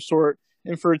of some sort.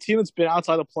 And for a team that's been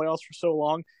outside the playoffs for so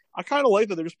long, I kind of like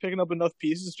that they're just picking up enough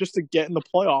pieces just to get in the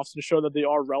playoffs and show that they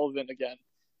are relevant again.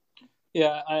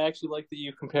 Yeah, I actually like that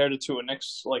you compared it to a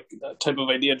Knicks type of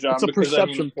idea, John. It's a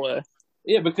perception play.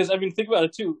 Yeah, because think about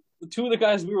it too. Two of the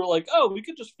guys we were like, oh, we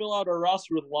could just fill out our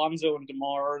roster with Lonzo and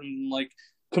DeMar and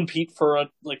compete for a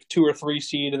 2 or 3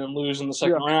 seed and then lose in the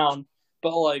second round.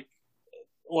 But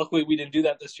luckily we didn't do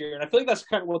that this year, and I feel like that's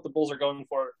kind of what the Bulls are going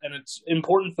for, and it's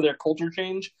important for their culture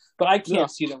change. But I can't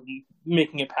see them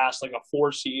making it past a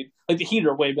 4 seed. The Heat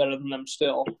are way better than them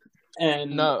still,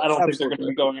 and I don't think they're going to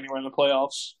be going anywhere in the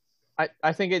playoffs.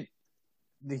 I think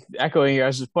echoing your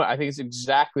guys' point, I think it's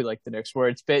exactly like the Knicks,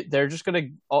 where they're just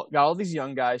going to got all these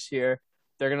young guys here.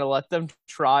 They're going to let them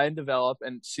try and develop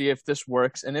and see if this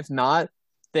works, and if not,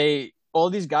 all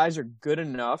these guys are good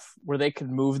enough where they could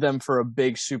move them for a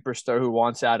big superstar who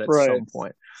wants out at some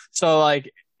point. So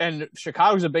and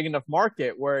Chicago's a big enough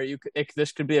market where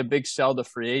this could be a big sell to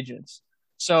free agents.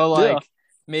 So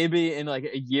maybe in a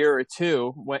year or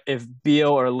two, if Beal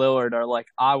or Lillard are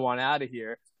I want out of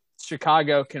here,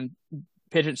 Chicago can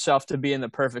pitch itself to be in the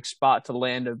perfect spot to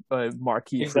land a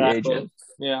marquee free agent.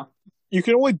 Yeah. You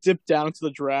can only dip down into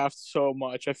the draft so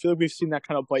much. I feel like we've seen that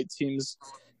kind of bite teams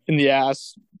in the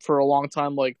ass for a long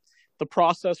time. The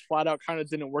process flat out kind of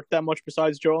didn't work that much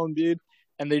besides Joel Embiid,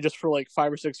 and they just for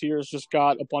 5 or 6 years just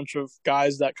got a bunch of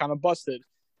guys that kind of busted.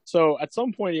 So at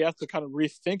some point you have to kind of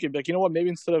rethink it. You know what, maybe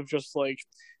instead of just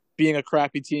being a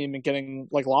crappy team and getting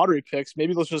lottery picks,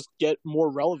 maybe let's just get more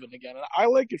relevant again. And I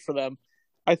like it for them.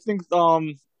 I think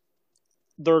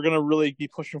they're going to really be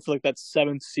pushing for that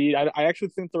 7th seed. I actually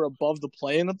think they're above the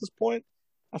play-in at this point.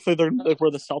 I feel they're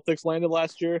where the Celtics landed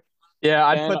last year. Yeah,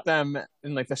 I'd put them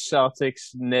in the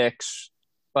Celtics, Knicks,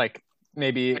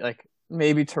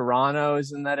 maybe Toronto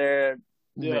is in that area.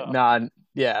 Yeah.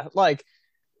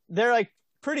 They're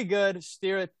pretty good.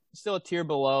 Still a tier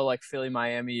below Philly,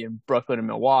 Miami, and Brooklyn and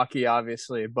Milwaukee,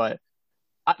 obviously, but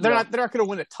they're not going to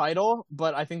win a title,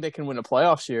 but I think they can win a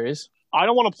playoff series. I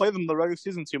don't want to play them in the regular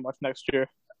season too much next year.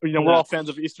 We're all fans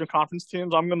of Eastern Conference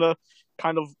teams. I'm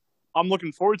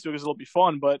looking forward to it because it'll be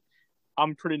fun, but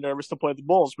I'm pretty nervous to play the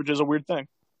Bulls, which is a weird thing.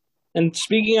 And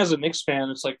speaking as a Knicks fan,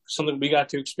 it's something we got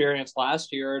to experience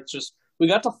last year. It's just we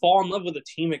got to fall in love with the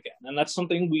team again, and that's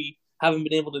something we haven't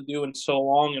been able to do in so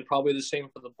long, and probably the same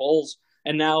for the Bulls.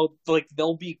 And now,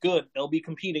 they'll be good. They'll be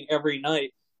competing every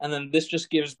night, and then this just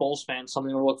gives Bulls fans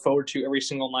something to look forward to every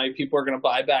single night. People are going to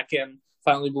buy back in,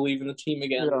 finally believe in the team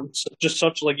again. Yeah. It's just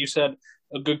such, like you said,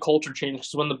 a good culture change.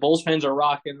 Because when the Bulls fans are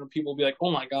rocking, people will be like,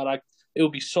 oh, my God, it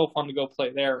would be so fun to go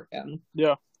play there again.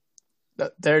 Yeah.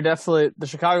 The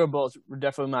Chicago Bulls were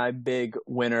definitely my big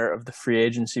winner of the free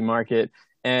agency market.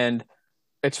 And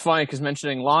it's funny because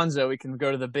mentioning Lonzo, we can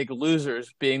go to the big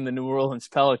losers being the New Orleans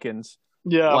Pelicans.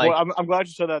 Yeah, I'm glad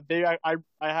you said that. I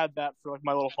had that for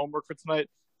my little homework for tonight.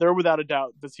 They're without a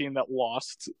doubt the team that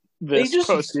lost this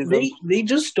postseason. They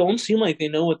just don't seem like they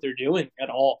know what they're doing at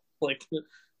all.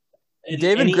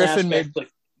 David Griffin made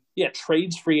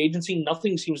trades, free agency,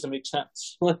 nothing seems to make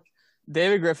sense.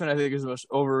 David Griffin, I think, is the most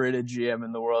overrated GM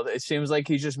in the world. It seems like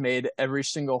he's just made every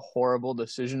single horrible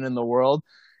decision in the world,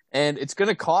 and it's going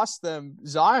to cost them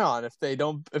Zion if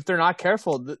they're not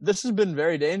careful. This has been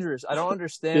very dangerous. I don't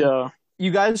understand. Yeah. You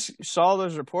guys saw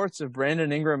those reports of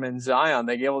Brandon Ingram and Zion.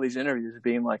 They gave all these interviews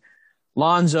being like,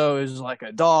 Lonzo is like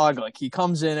a dog. He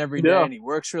comes in every day and he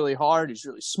works really hard. He's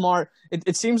really smart.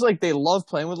 It seems like they love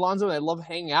playing with Lonzo. They love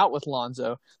hanging out with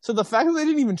Lonzo. So the fact that they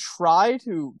didn't even try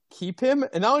to keep him,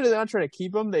 and not only did they not try to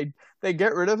keep him, they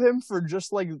get rid of him for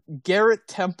just Garrett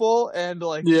Temple and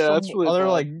that's really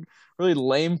other really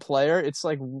lame player. It's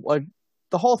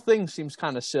the whole thing seems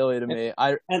kind of silly to me.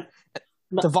 And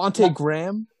Devontae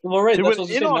Graham. Well, right. They That's went what I was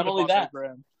in saying. on Not only Devontae that,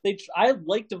 Graham. I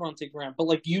like Devontae Graham, but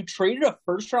like you traded a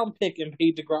first round pick and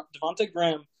paid Devontae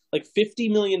Graham like $50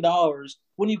 million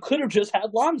when you could have just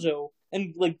had Lonzo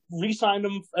and like re-signed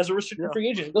him as a restricted free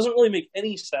agent. It doesn't really make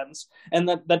any sense, and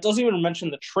that doesn't even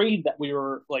mention the trade that we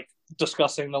were like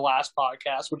discussing in the last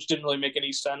podcast, which didn't really make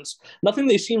any sense. Nothing.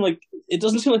 It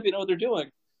doesn't seem like they know what they're doing.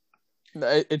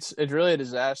 It's really a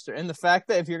disaster, and the fact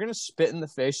that if you're gonna spit in the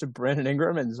face of Brandon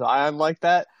Ingram and Zion like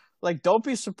that, like don't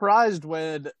be surprised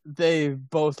when they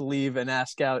both leave and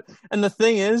ask out. And the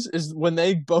thing is when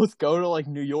they both go to like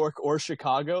New York or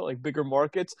Chicago, like bigger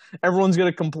markets, everyone's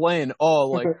gonna complain. Oh,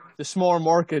 like the smaller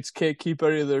markets can't keep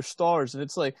any of their stars, and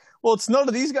it's like, well, it's none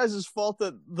of these guys' fault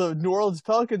that the New Orleans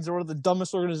Pelicans are one of the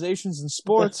dumbest organizations in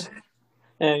sports.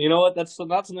 And you know what? That's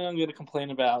not something I'm going to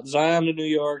complain about. Zion to New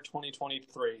York,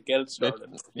 2023. Get it started.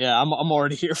 Yeah, I'm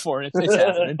already here for it. It's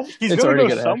happening. He's going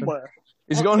to go somewhere.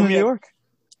 He's going to New York.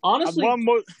 Honestly, I'm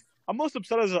most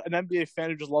upset as an NBA fan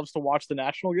who just loves to watch the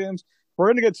national games. We're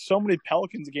going to get so many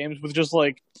Pelicans games with just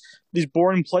like these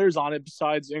boring players on it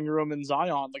besides Ingram and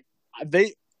Zion. Like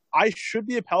I should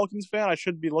be a Pelicans fan. I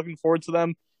should be looking forward to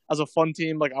them as a fun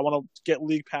team. Like I want to get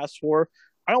League Pass for.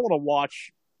 I don't want to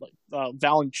watch like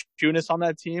Valanciunas on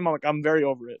that team. I'm very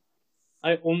over it.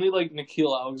 I only like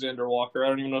Nickeil Alexander-Walker. I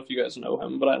don't even know if you guys know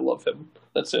him, but I love him.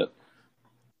 That's it.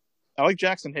 I like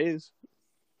Jackson Hayes.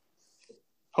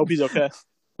 Hope he's okay.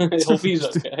 I hope he's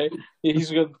okay.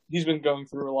 He's been going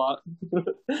through a lot.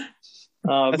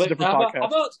 That's a different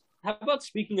podcast. How about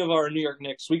speaking of our New York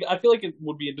Knicks? I feel like it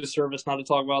would be a disservice not to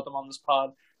talk about them on this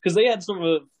pod because they had some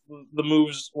of the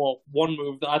moves. Well, one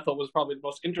move that I thought was probably the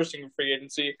most interesting in free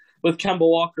agency with Kemba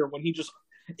Walker when he just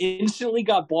instantly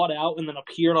got bought out and then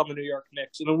appeared on the New York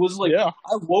Knicks. And it was like, I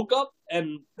woke up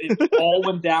and it all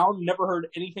went down, never heard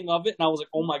anything of it. And I was like,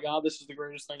 oh my God, this is the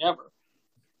greatest thing ever.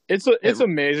 It's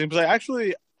amazing because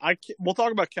we'll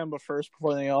talk about Kemba first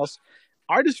before anything else.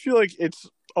 I just feel like it's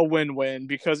a win-win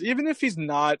because even if he's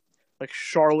not like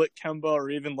Charlotte Kemba or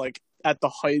even like at the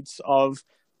heights of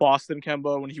Boston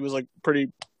Kemba when he was like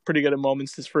pretty good at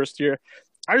moments his first year,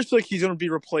 I just feel like he's going to be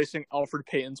replacing Alfred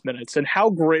Payton's minutes. And how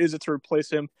great is it to replace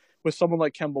him with someone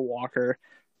like Kemba Walker?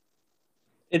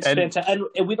 It's fantastic.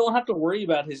 And we don't have to worry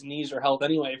about his knees or health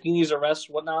anyway. If he needs a rest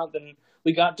and whatnot, then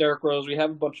we got Derrick Rose. We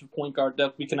have a bunch of point guard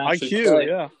depth we can actually play.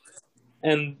 Yeah.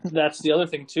 And that's the other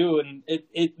thing, too. And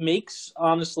it makes,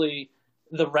 honestly,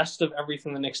 the rest of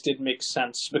everything the Knicks did make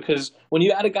sense. Because when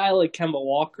you add a guy like Kemba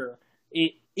Walker,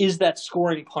 it is that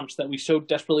scoring punch that we so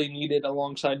desperately needed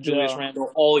alongside Julius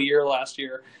Randle all year last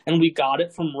year. And we got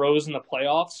it from Rose in the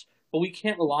playoffs, but we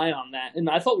can't rely on that. And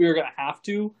I thought we were going to have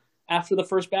to after the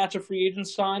first batch of free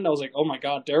agents signed. I was like, oh, my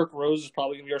God, Derrick Rose is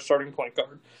probably going to be our starting point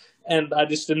guard. And I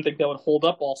just didn't think that would hold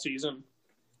up all season.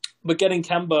 But getting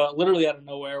Kemba literally out of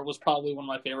nowhere was probably one of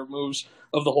my favorite moves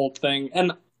of the whole thing.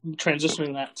 And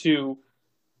transitioning that to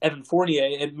Evan Fournier,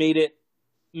 it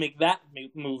make that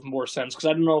move more sense because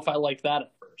I don't know if I like that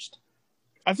at first.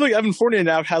 I feel like Evan Fournier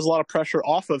now has a lot of pressure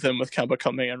off of him with Kemba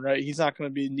coming in, right? He's not going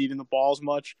to be needing the ball as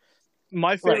much.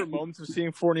 My favorite moments of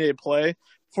seeing Fournier play,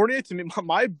 to me,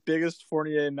 my biggest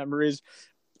Fournier memories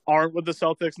aren't with the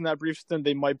Celtics in that brief stint.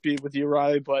 They might be with you,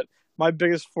 Riley, but my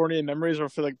biggest Fournier memories are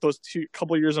for like those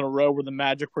couple years in a row where the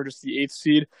Magic were just the 8th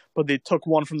seed, but they took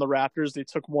one from the Raptors. They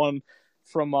took one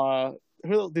from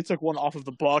they took one off of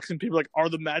the Bucks, and people were like, are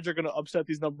the Magic going to upset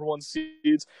these number one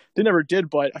seeds? They never did,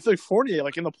 but I feel like Fournier,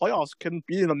 like in the playoffs, can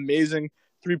be an amazing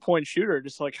 3-point shooter,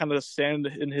 just like kind of stand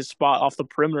in his spot off the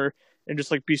perimeter and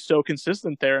just like be so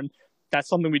consistent there. And that's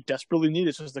something we desperately need.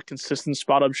 It's just a consistent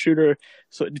spot-up shooter.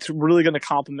 So it's really going to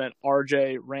complement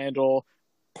RJ, Randall,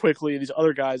 quickly, these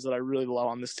other guys that I really love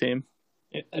on this team.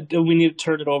 We need to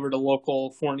turn it over to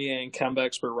local Fournier and Kemba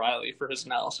expert Riley for his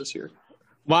analysis here.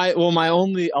 My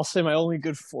only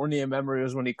good Fournier memory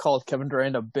was when he called Kevin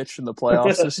Durant a bitch in the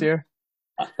playoffs this year.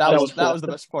 That was the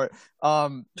best part.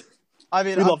 I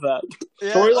mean, we love that.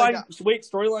 Yeah,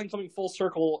 storyline coming full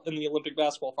circle in the Olympic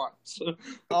basketball finals.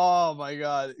 Oh my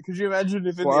God! Could you imagine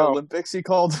if in the Olympics he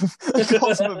called him a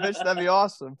bitch? That'd be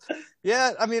awesome.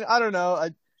 Yeah, I mean, I don't know.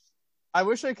 I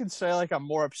wish I could say like I'm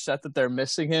more upset that they're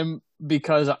missing him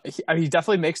because he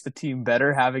definitely makes the team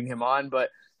better having him on, but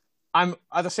I'm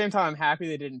at the same time I'm happy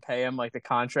they didn't pay him like the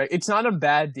contract. It's not a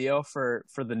bad deal for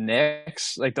the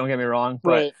Knicks, like don't get me wrong,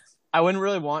 but I wouldn't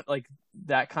really want like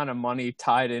that kind of money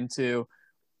tied into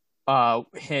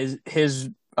his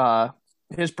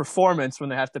performance when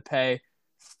they have to pay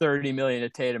 $30 million to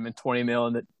Tatum and $20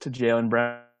 million to Jaylen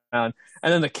Brown. And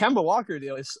then the Kemba Walker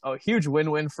deal is a huge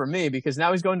win-win for me because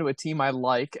now he's going to a team I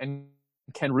like and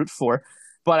can root for.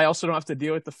 but I also don't have to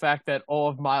deal with the fact that all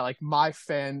of my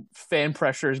fan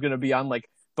pressure is going to be on like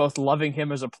both loving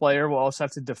him as a player while also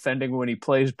have to defending when he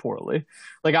plays poorly.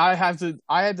 Like I had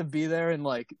to be there and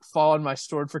like fall on my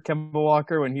sword for Kemba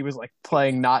Walker when he was like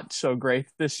playing not so great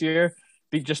this year,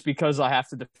 just because I have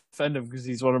to defend him because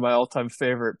he's one of my all-time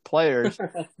favorite players.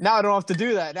 Now I don't have to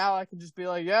do that. Now I can just be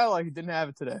like, yeah, like he didn't have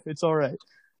it today. It's all right.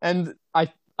 And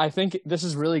I think this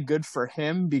is really good for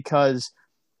him because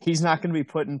he's not going to be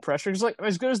put in pressure. Because like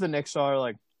as good as the Knicks are,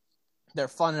 like they're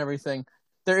fun and everything,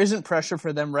 there isn't pressure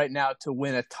for them right now to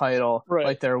win a title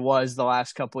like there was the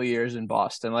last couple of years in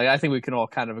Boston. Like I think we can all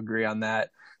kind of agree on that.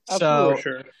 Absolutely, so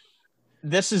sure.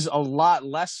 This is a lot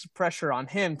less pressure on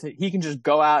him. He can just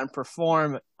go out and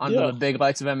perform under the big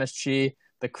lights of MSG.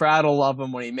 The crowd will love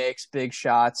him when he makes big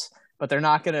shots, but they're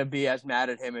not going to be as mad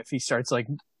at him if he starts like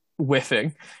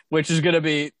whiffing, which is going to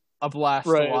be a blast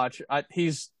to watch.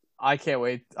 I can't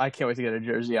wait. I can't wait to get a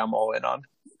jersey. I'm all in on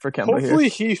for Kemba. Hopefully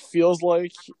he feels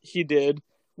like he did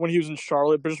when he was in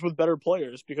Charlotte, but just with better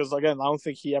players. Because again, I don't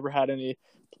think he ever had any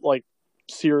like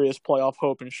serious playoff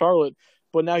hope in Charlotte.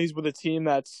 But now he's with a team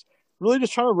that's really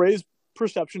just trying to raise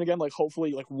perception again. Like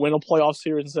hopefully, like win a playoff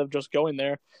series instead of just going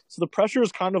there. So the pressure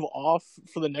is kind of off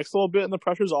for the Knicks a little bit, and the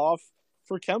pressure's off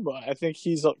for Kemba. I think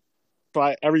he's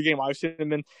by every game I've seen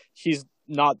him in, he's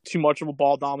not too much of a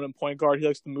ball dominant point guard. He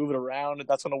likes to move it around, and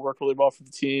that's going to work really well for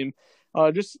the team.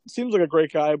 Just seems like a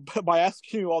great guy. But by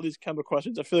asking you all these Kemba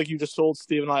questions, I feel like you just sold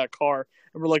Steve and I a car,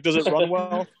 and we're like, "Does it run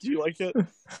well? Do you like it?"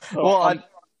 I'm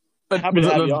happy to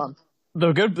have you on.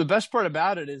 The best part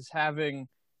about it is having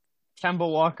Kemba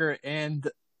Walker and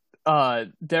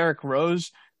Derrick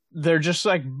Rose. They're just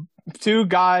like two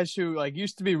guys who like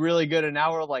used to be really good, and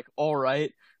now are like all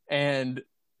right, and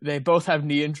they both have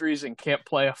knee injuries and can't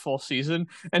play a full season.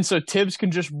 And so Tibbs can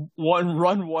just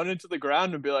run one into the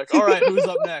ground and be like, all right, who's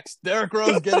up next? Derrick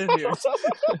Rose, get in here.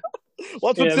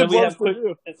 Well, that's what Tibbs loves to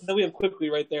do. Then we have Quickly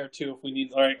right there, too, if we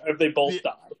need, or if they both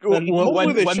die. When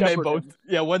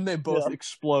they both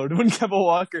explode. When Kemba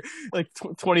Walker, like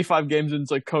 25 games in, it's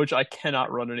like, Coach, I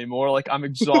cannot run anymore. Like, I'm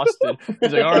exhausted.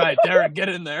 He's like, all right, Derrick, get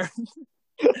in there.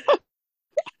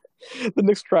 The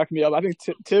Knicks crack me up. I think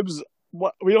Tibbs...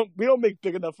 we don't make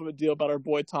big enough of a deal about our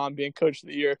boy Tom being coach of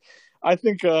the year. I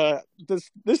think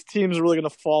this team is really going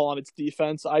to fall on its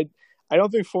defense. I don't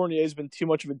think Fournier has been too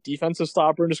much of a defensive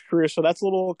stopper in his career, so that's a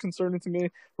little concerning to me.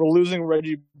 We're losing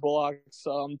Reggie Bullock's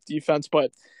defense,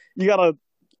 but I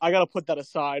gotta put that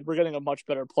aside. We're getting a much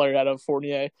better player out of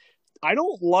Fournier. I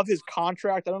don't love his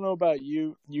contract. I don't know about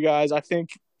you guys. I think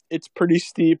it's pretty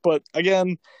steep, but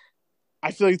again, I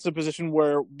feel like it's a position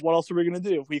where what else are we going to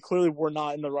do? We clearly were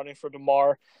not in the running for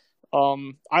DeMar.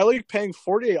 I like paying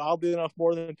 48, oddly enough,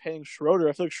 more than paying Schroeder.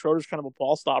 I feel like Schroeder's kind of a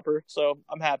ball stopper, so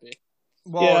I'm happy.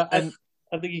 Well, yeah,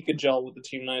 I think he could gel with the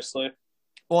team nicely.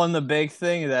 Well, and the big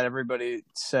thing that everybody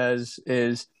says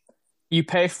is you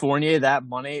pay Fournier that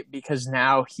money because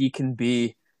now he can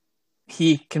be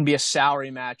a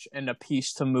salary match and a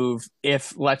piece to move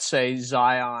if, let's say,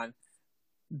 Zion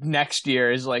next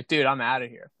year is like, dude, I'm out of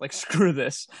here. Like, screw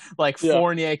this. Like,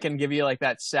 Fournier can give you like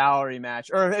that salary match.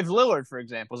 Or if Lillard, for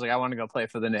example, is like, I want to go play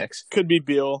for the Knicks. Could be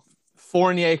Beal.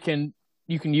 Fournier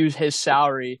you can use his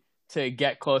salary to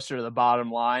get closer to the bottom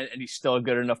line, and he's still a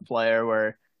good enough player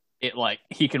where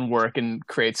he can work and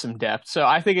create some depth. So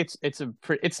I think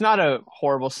it's not a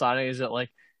horrible signing. Is it like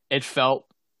it felt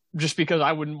just because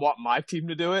I wouldn't want my team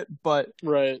to do it, but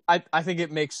I think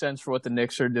it makes sense for what the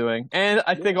Knicks are doing. And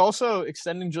I think also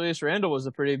extending Julius Randle was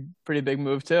a pretty big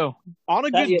move too. On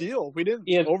a good deal. We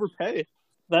didn't overpay.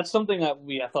 That's something that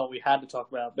I thought we had to talk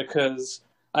about because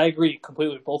I agree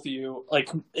completely with both of you. Like,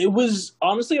 it was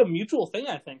honestly a mutual thing,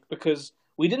 I think, because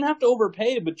we didn't have to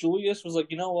overpay, but Julius was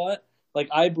like, you know what? Like,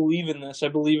 I believe in this. I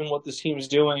believe in what this team is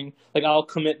doing. Like, I'll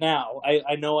commit now.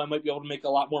 I know I might be able to make a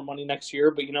lot more money next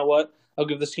year, but you know what? I'll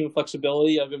give this team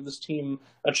flexibility. I'll give this team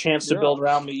a chance to build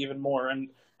around me even more. And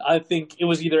I think it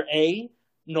was either A,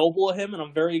 noble of him, and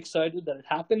I'm very excited that it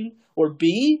happened, or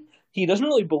B, he doesn't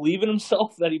really believe in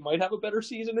himself that he might have a better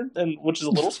season, and which is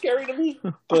a little scary to me,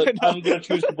 but I'm going to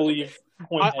choose to believe.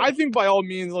 I think by all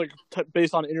means, like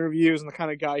based on interviews and the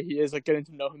kind of guy he is, like getting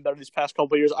to know him better these past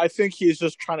couple of years, I think he's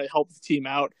just trying to help the team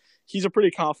out. He's a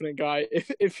pretty confident guy.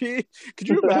 If he, could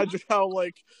you imagine how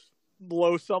like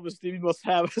low self-esteem he must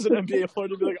have as an NBA player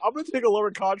to be like, I'm going to take a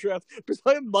lower contract because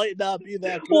I might not be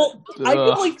that good. Well,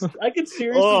 I could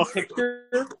seriously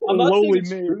picture. I'm not saying it's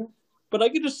true, but I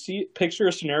could just picture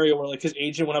a scenario where like his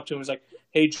agent went up to him and was like,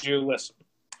 "Hey, Jew, listen,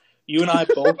 you and I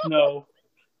both know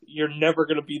you're never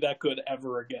going to be that good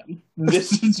ever again.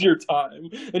 This is your time.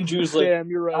 And Drew's like, damn,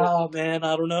 you're right. oh, man,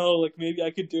 I don't know. Like, maybe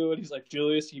I could do it. He's like,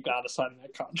 Julius, you got to sign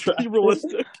that contract. Be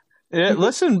realistic. Yeah,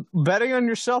 listen, betting on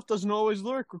yourself doesn't always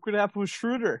work. Look what happened with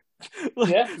Schroeder.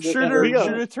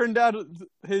 Schroeder turned out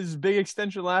his big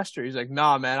extension last year. He's like,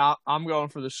 nah, man, I'm going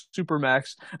for the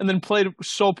Supermax. And then played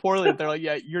so poorly that they're like,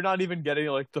 yeah, you're not even getting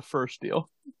like the first deal.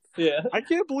 Yeah. I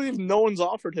can't believe no one's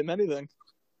offered him anything.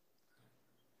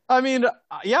 I mean,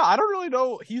 yeah, I don't really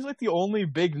know. He's like the only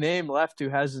big name left who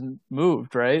hasn't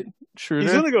moved, right? Schroeder?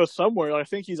 He's going to go somewhere. I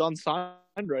think he's unsigned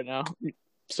right now.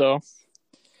 So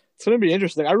it's going to be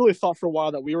interesting. I really thought for a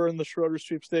while that we were in the Schroeder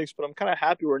sweepstakes, but I'm kind of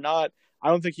happy we're not. I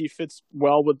don't think he fits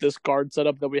well with this guard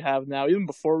setup that we have now. Even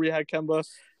before we had Kemba,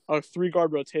 a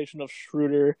 3-guard rotation of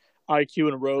Schroeder, IQ,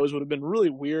 and Rose would have been really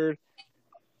weird.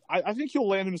 I think he'll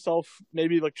land himself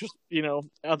maybe like just,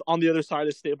 on the other side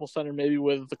of Staples Center, maybe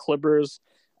with the Clippers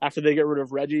after they get rid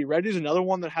of Reggie. Reggie's another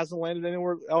one that hasn't landed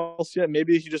anywhere else yet.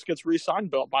 Maybe he just gets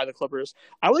re-signed by the Clippers.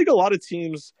 I like a lot of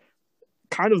teams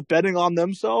kind of betting on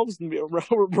themselves. And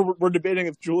we're debating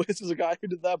if Julius is a guy who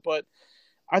did that, but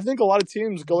I think a lot of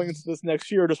teams going into this next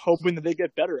year are just hoping that they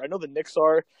get better. I know the Knicks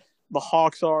are, the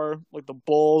Hawks are, like the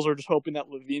Bulls are just hoping that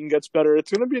Levine gets better. It's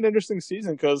going to be an interesting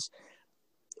season because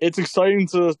it's exciting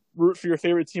to root for your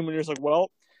favorite team when you're just like,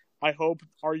 well, I hope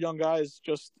our young guys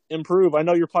just improve. I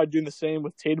know you're probably doing the same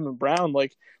with Tatum and Brown.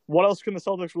 Like, what else can the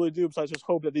Celtics really do besides just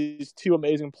hope that these two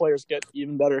amazing players get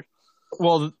even better?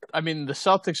 Well, I mean, the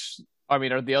Celtics,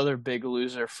 are the other big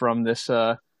loser from this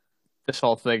this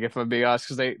whole thing, if I'm being honest,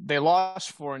 because they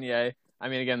lost Fournier. I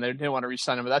mean, again, they didn't want to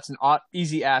re-sign him, but that's an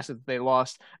easy asset that they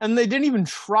lost. And they didn't even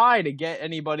try to get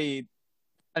anybody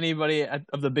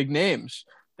of the big names.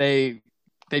 They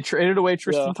traded away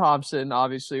Tristan Thompson,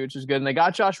 obviously, which is good, and they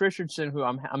got Josh Richardson, who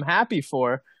I'm happy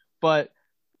for. But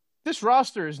this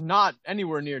roster is not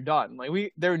anywhere near done.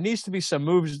 Like there needs to be some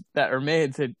moves that are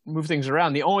made to move things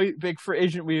around. The only big free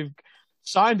agent we've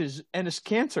signed is Enes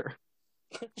Kanter.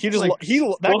 He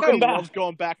loves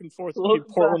going back and forth between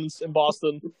Portland and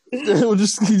Boston. He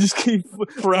just keep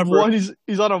forever.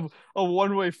 He's on a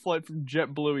one-way flight from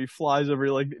JetBlue. He flies every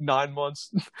 9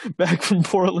 months back from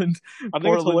Portland. I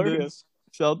think it's hilarious.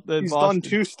 He's done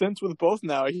 2 stints with both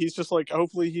now. He's just like,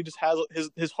 hopefully he just has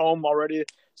his home already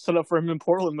set up for him in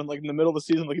Portland. And in the middle of the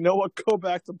season, you know what? Go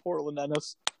back to Portland,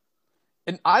 Ennis.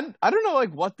 And I don't know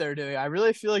what they're doing. I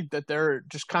really feel like that they're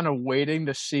just kind of waiting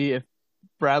to see if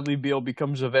Bradley Beal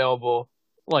becomes available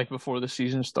before the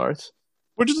season starts.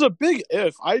 Which is a big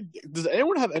if. Does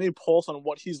anyone have any pulse on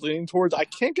what he's leaning towards? I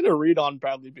can't get a read on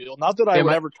Bradley Beal. Not that I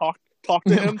would ever talk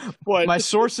to him, but my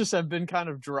sources have been kind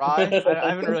of dry. I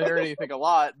haven't really heard anything a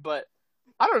lot, but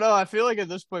I don't know. I feel like at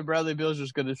this point Bradley Beal is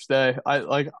just going to stay.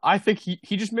 I think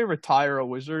he just may retire a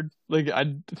Wizard.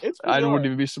 I wouldn't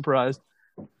even be surprised.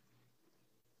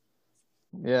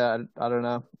 Yeah, I don't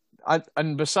know.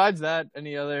 And besides that,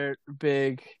 any other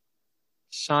big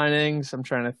signings? I'm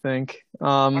trying to think.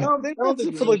 I don't think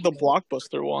for the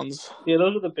blockbuster ones. Yeah,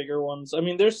 those are the bigger ones. I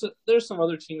mean, there's some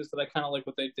other teams that I kind of like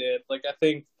what they did.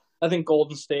 I think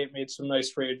Golden State made some nice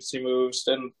free agency moves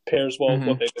and pairs well with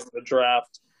what they did in the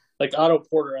draft. Otto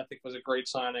Porter, I think, was a great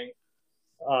signing.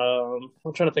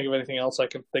 I'm trying to think of anything else I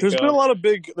can think of. There was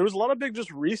a lot of big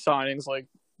just re-signings. Like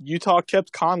Utah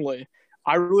kept Conley.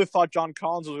 I really thought John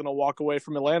Collins was going to walk away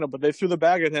from Atlanta, but they threw the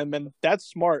bag at him, and that's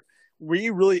smart.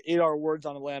 We really ate our words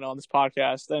on Atlanta on this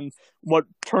podcast, and what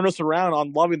turned us around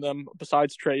on loving them,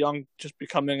 besides Trae Young just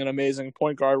becoming an amazing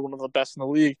point guard, one of the best in the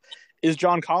league, is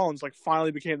John Collins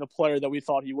finally became the player that we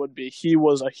thought he would be. He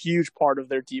was a huge part of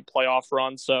their deep playoff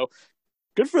run, so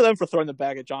good for them for throwing the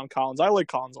bag at John Collins. I like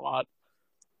Collins a lot.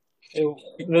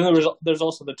 Then there's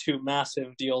also the 2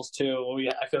 massive deals too.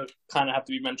 I feel kind of have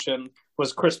to be mentioned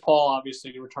was Chris Paul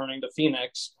obviously returning to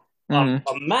Phoenix, a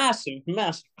massive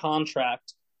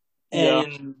contract,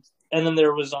 and then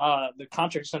there was the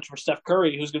contract extension for Steph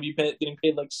Curry, who's going to be getting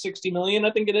paid $60 million,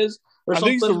 I think it is, or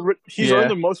something. I think he's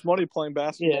earned the most money playing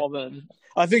basketball. Yeah. Then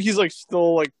I think he's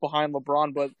still behind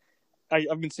LeBron, but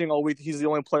I've been seeing all week he's the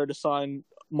only player to sign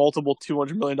multiple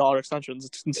 $200 million extensions.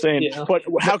 It's insane. Yeah. But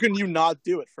how can you not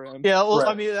do it for him? Yeah, well, right.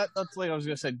 I mean, that's I was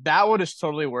going to say. That one is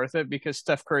totally worth it because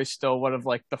Steph Curry's still one of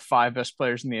the 5 best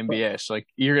players in the NBA. So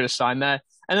you're going to sign that.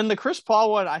 And then the Chris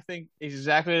Paul one, I think, is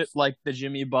exactly like the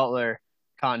Jimmy Butler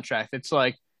contract. It's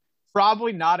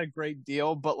probably not a great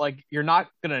deal, but you're not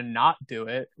going to not do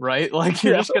it, right?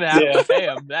 You're just going to have to pay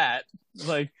him that.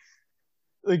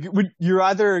 You're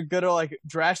either going to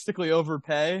drastically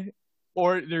overpay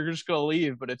or they're just going to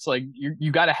leave, but it's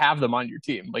you got to have them on your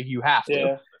team. You have to.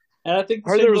 Yeah. And I think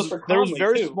there was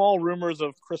very small rumors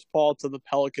of Chris Paul to the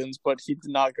Pelicans, but he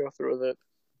did not go through with it.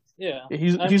 Yeah.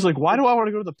 He's like, why do I want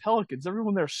to go to the Pelicans?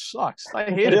 Everyone there sucks. I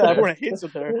hate it. Yeah, there. everyone hates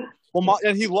it there. Well,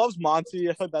 and he loves Monty.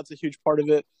 I think that's a huge part of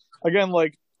it. Again,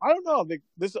 like, I don't know.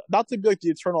 This not to be like the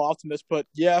eternal optimist, but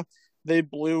yeah, they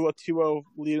blew a 2-0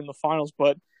 lead in the finals,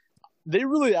 but they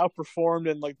really outperformed,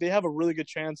 and like they have a really good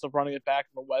chance of running it back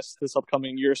in the West this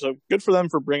upcoming year. So good for them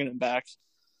for bringing it back.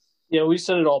 Yeah, we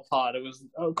said it all pod. It was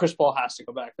Chris Paul has to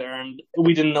go back there, and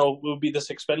we didn't know it would be this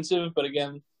expensive. But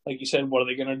again, like you said, what are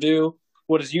they going to do?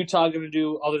 What is Utah going to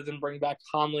do other than bring back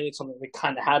Conley? It's something they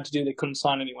kind of had to do. They couldn't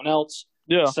sign anyone else.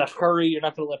 Yeah. Steph Curry, you're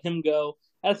not going to let him go.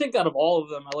 And I think out of all of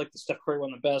them, I like the Steph Curry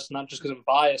one the best, not just because I'm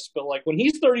biased, but like when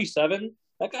he's 37,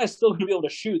 that guy's still going to be able to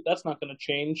shoot. That's not going to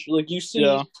change. Like you see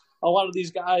a lot of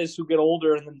these guys who get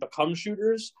older and then become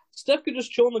shooters. Steph could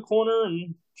just chill in the corner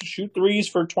and shoot threes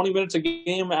for 20 minutes a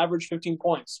game, average 15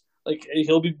 points. Like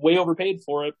he'll be way overpaid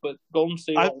for it, but Golden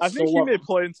State. I think he may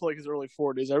play into like his early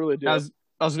 40s. I really do.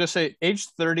 I was gonna say, age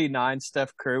 39,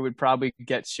 Steph Curry would probably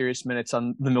get serious minutes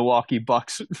on the Milwaukee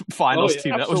Bucks finals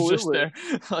team absolutely. That was just there.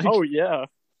 Like, oh yeah,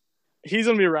 he's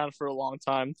gonna be around for a long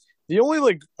time. The only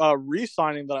like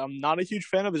re-signing that I'm not a huge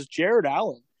fan of is Jared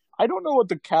Allen. I don't know what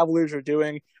the Cavaliers are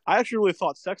doing. I actually really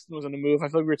thought Sexton was going to move. I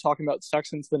feel like we were talking about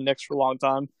Sexton to the Knicks for a long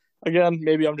time. Again,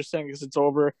 maybe I'm just saying because it's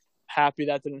over. Happy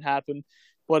that didn't happen.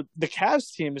 But the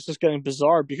Cavs team is just getting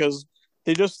bizarre because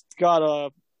they just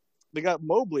got they got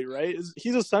Mobley, right?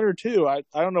 He's a center too. I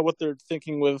don't know what they're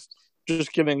thinking with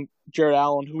just giving Jared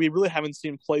Allen, who we really haven't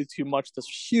seen play too much, this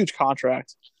huge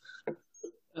contract.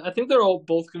 I think they're all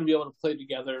both going to be able to play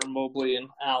together, Mobley and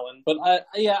Allen. But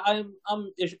I'm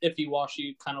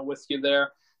iffy-washy kind of with you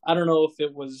there. I don't know if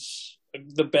it was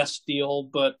the best deal,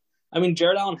 but I mean,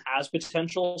 Jared Allen has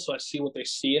potential, so I see what they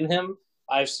see in him.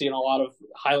 I've seen a lot of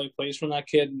highlight plays from that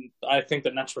kid, and I think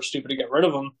the Nets were stupid to get rid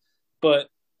of him. But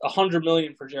 $100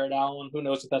 million for Jared Allen, who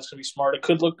knows if that's going to be smart? It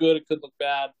could look good, it could look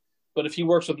bad. But if he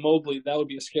works with Mobley, that would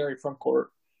be a scary front court.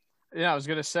 Yeah, I was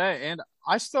going to say, and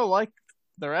I still like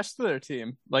the rest of their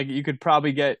team. Like you could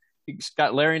probably got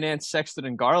Larry Nance, Sexton,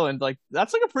 and Garland. Like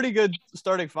that's like a pretty good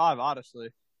starting five, honestly.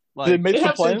 Like they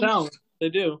have some talent. They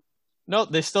do. No,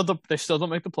 they still don't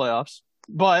make the playoffs.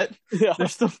 But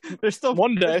they're still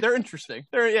one day they're interesting.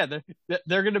 They're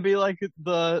going to be like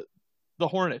the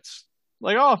Hornets.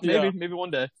 Like maybe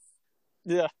one day.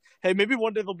 Yeah. Hey, maybe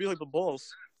one day they'll be like the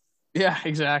Bulls. Yeah,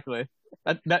 exactly.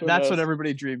 That's what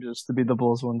everybody dreams is, to be the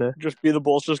Bulls one day. Just be the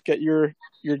Bulls. Just get your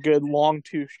good long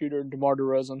two shooter DeMar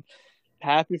DeRozan.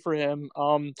 Happy for him.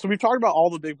 So we've talked about all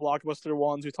the big blockbuster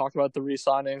ones. We talked about the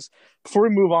re-signings. Before we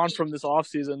move on from this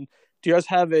offseason, do you guys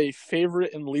have a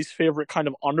favorite and least favorite kind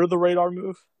of under the radar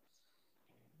move?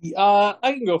 I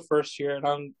can go first here, and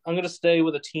I'm going to stay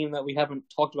with a team that we haven't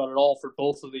talked about at all for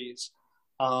both of these.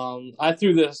 I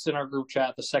threw this in our group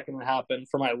chat the second it happened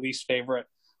for my least favorite.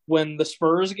 When the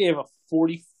Spurs gave a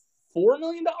 $44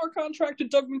 million contract to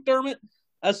Doug McDermott,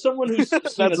 as someone who's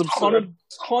seen a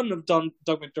ton of Doug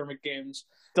McDermott games.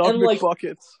 Doug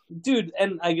McBuckets. Dude,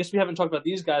 and I guess we haven't talked about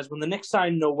these guys. When the Knicks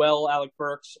signed Noel, Alec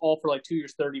Burks, all for like 2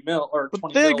 years, 30 mil or 20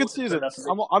 but they had good seasons.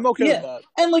 I'm okay with that.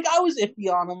 And like I was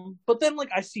iffy on them, but then like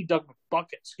I see Doug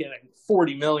McBuckets getting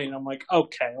 $40 million. I'm like,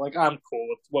 okay, like I'm cool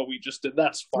with what we just did.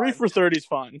 That's fine. 3 for 30 is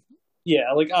fine.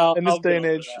 Yeah, like in this day and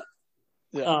age.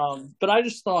 Yeah. But I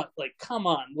just thought, like, come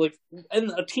on, like,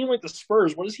 and a team like the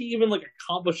Spurs, what is he even like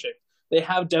accomplishing? They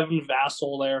have Devin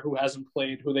Vassell there, who hasn't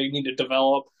played, who they need to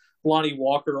develop. Lonnie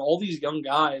Walker, all these young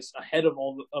guys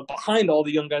behind all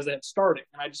the young guys that have starting,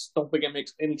 and I just don't think it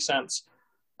makes any sense.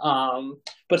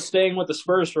 But staying with the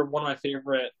Spurs for one of my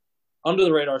favorite under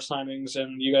the radar signings,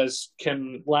 and you guys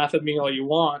can laugh at me all you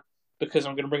want because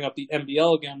I'm going to bring up the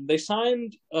NBL again. They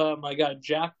signed my guy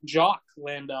Jock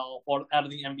Landale out of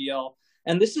the NBL.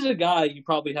 And this is a guy you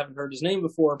probably haven't heard his name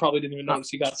before, probably didn't even notice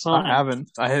he got signed.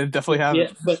 I definitely haven't.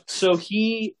 Yeah, but so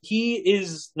he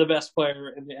is the best player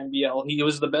in the NBL. He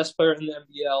was the best player in the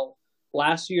NBL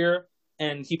last year,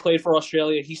 and he played for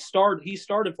Australia. He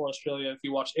started for Australia. If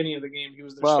you watch any of the game, he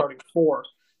was their starting four.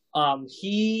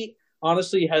 He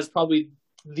honestly has probably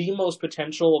the most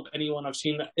potential of anyone I've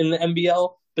seen in the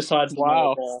NBL besides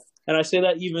LaMelo Ball. And I say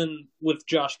that even with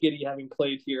Josh Giddey having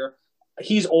played here.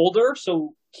 He's older,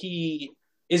 so he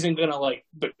isn't going to, like,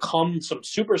 become some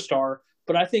superstar.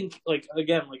 But I think, like,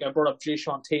 again, like I brought up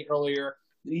Jayshawn Tate earlier,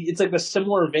 it's like a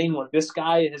similar vein where this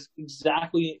guy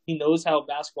he knows how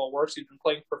basketball works. He's been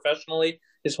playing professionally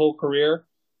his whole career.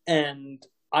 And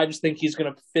I just think he's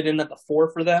going to fit in at the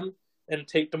 4 for them and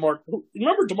take DeMar.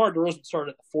 Remember, DeMar DeRozan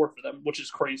started at the 4 for them, which is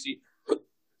crazy.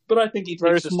 But I think he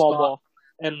takes a small ball.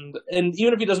 And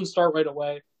even if he doesn't start right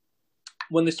away,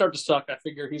 when they start to suck, I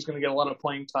figure he's going to get a lot of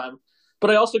playing time.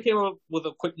 But I also came up with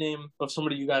a quick name of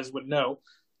somebody you guys would know.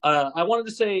 I wanted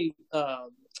to say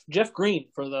Jeff Green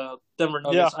for the Denver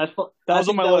Nuggets. Yeah, that was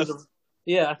on my list.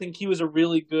 I think he was a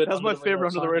really good. That's my favorite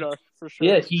under the radar for sure.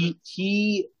 Yeah,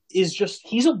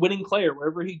 he's a winning player.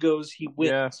 Wherever he goes, he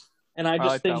wins. Yeah, and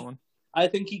I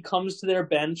think he comes to their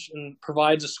bench and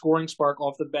provides a scoring spark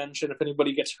off the bench. And if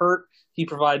anybody gets hurt, he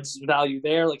provides value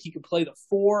there. Like he could play the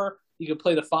 4, he could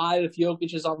play the 5 if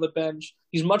Jokic is on the bench.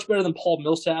 He's much better than Paul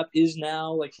Millsap is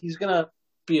now. Like he's gonna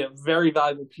be a very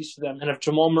valuable piece to them. And if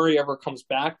Jamal Murray ever comes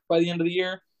back by the end of the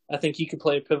year, I think he could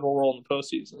play a pivotal role in the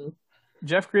postseason.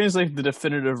 Jeff Green's like the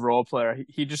definitive role player.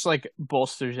 He just like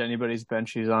bolsters anybody's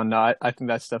bench he's on. No, I think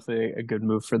that's definitely a good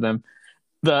move for them.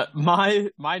 My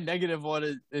negative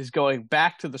one is going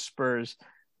back to the Spurs,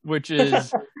 which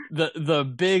is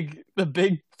the big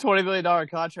 $20 million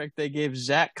contract they gave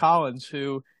Zach Collins,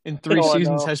 who in 3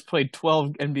 seasons has played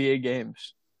 12 NBA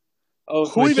games. Oh,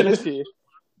 who even is he?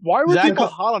 Why were people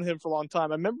hot on him for a long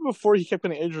time? I remember before he kept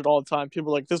getting injured all the time.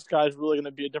 People were like, "This guy's really going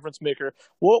to be a difference maker."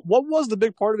 What was the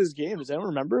big part of his game? Does anyone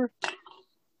remember?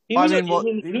 He could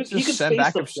space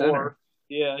the 4.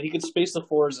 Yeah, he could space the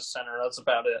 4 as a center. That's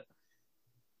about it.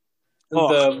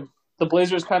 The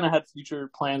Blazers kind of had future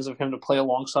plans of him to play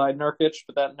alongside Nurkic,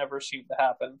 but that never seemed to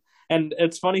happen. And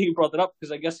it's funny you brought that up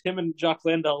because I guess him and Jock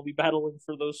Landale will be battling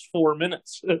for those 4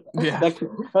 minutes. Yeah,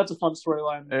 that's a fun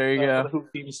storyline. There you go. For the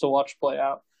hoop teams to watch play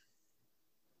out.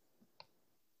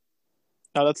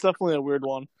 No, that's definitely a weird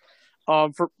one.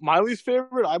 For my least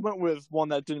favorite, I went with one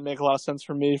that didn't make a lot of sense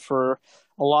for me for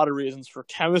a lot of reasons, for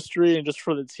chemistry and just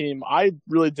for the team. I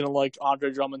really didn't like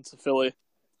Andre Drummond to Philly.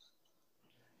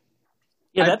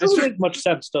 Yeah, that doesn't make much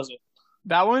sense, does it?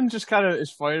 That one just kind of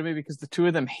is funny to me because the two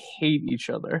of them hate each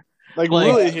other. Like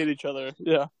really hate each other,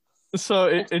 yeah. So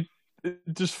it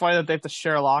just funny that they have to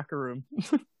share a locker room.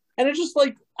 And it's just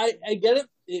like, I get it.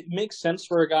 It makes sense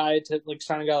for a guy to like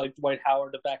sign a guy like Dwight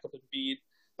Howard to back up Embiid.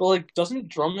 But like,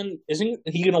 isn't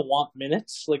he going to want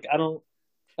minutes? Like, I don't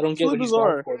get what he's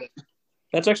going for.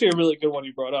 That's actually a really good one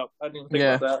you brought up. I didn't even think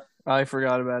about that. I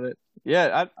forgot about it.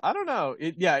 Yeah, I don't know.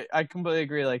 I completely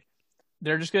agree. Like,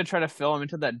 they're just going to try to fill him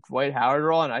into that Dwight Howard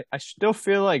role. And I still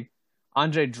feel like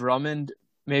Andre Drummond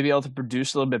may be able to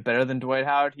produce a little bit better than Dwight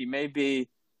Howard. He may be,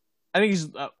 I think he's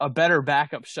a better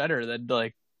backup center than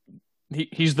like,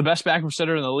 he's the best backup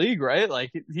center in the league, right?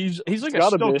 Like he's like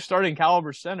a starting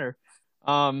caliber center.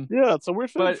 Yeah, it's a weird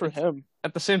fit for him.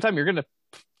 At the same time, you're going to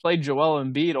play Joel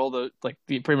Embiid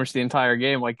pretty much the entire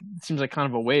game. Like it seems like kind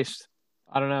of a waste.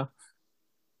 I don't know.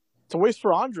 It's a waste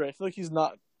for Andre. I feel like he's going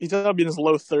to be in his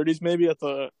low 30s, maybe at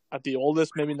the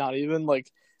oldest, maybe not even. Like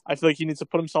I feel like he needs to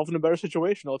put himself in a better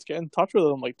situation. Let's get in touch with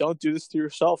him. Like, don't do this to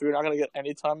yourself. You're not going to get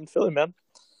any time in Philly, man.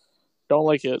 Don't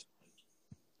like it.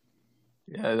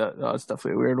 Yeah, that's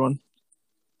definitely a weird one.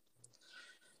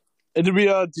 And did we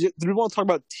want to talk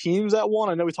about teams that won?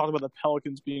 I know we talked about the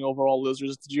Pelicans being overall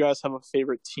losers. Did you guys have a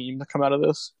favorite team to come out of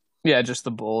this? Yeah, just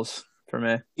the Bulls for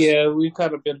me. Yeah, we've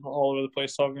kind of been all over the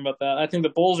place talking about that. I think the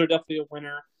Bulls are definitely a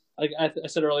winner. Like I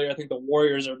said earlier, I think the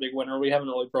Warriors are a big winner. We haven't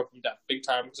really broken them down big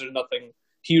time because there's nothing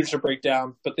huge to break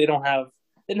down. But they didn't have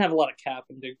a lot of cap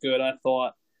and did good, I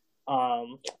thought.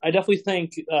 I definitely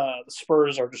think the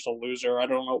Spurs are just a loser. I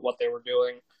don't know what they were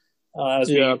doing.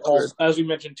 As we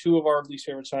mentioned, 2 of our least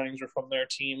favorite signings are from their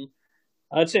team.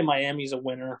 I'd say Miami's a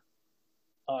winner.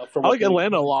 I like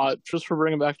Atlanta a lot, just for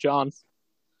bringing back John.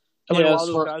 And a lot of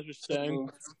those guys are staying.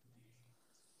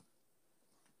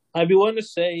 I'd be willing to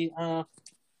say,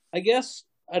 I guess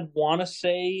I'd want to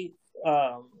say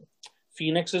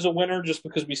Phoenix is a winner just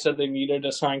because we said they needed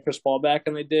to sign Chris Paul back,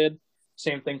 and they did.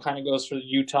 Same thing kind of goes for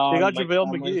Utah. They got JaVale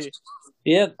McGee.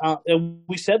 Yeah, and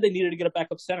we said they needed to get a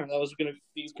backup center. That was going to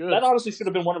be good. That honestly should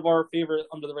have been one of our favorite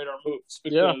under-the-radar moves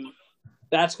because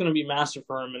that's going to be massive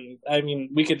for him. And, I mean,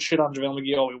 we could shit on JaVale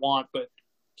McGee all we want, but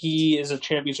he is a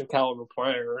championship caliber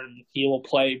player, and he will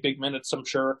play big minutes, I'm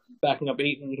sure, backing up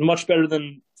Ayton. Much better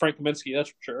than Frank Kaminsky, that's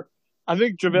for sure. I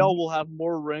think JaVale will have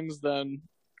more rings than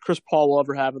Chris Paul will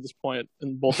ever have at this point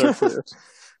in both their careers.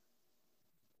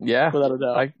 Yeah, without a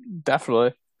doubt.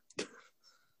 Definitely.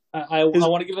 I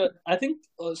want to give it. I think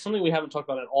something we haven't talked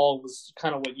about at all was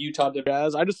kind of what Utah did.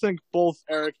 Guys, I just think both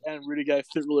Eric and Rudy Gay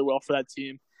fit really well for that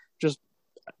team. Just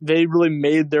they really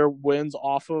made their wins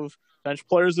off of bench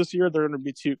players this year. They're going to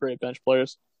be 2 great bench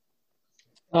players.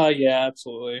 Yeah,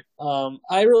 absolutely. I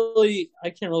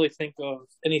can't really think of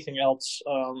anything else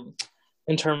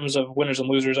in terms of winners and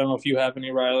losers. I don't know if you have any,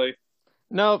 Riley.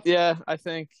 No, yeah, I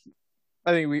think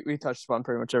we touched upon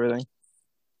pretty much everything.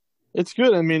 It's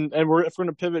good. I mean, and if we're going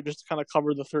to pivot just to kind of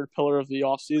cover the third pillar of the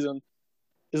off season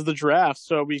is the draft.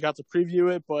 So we got to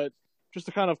preview it, but just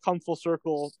to kind of come full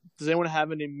circle, does anyone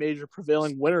have any major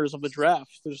prevailing winners of the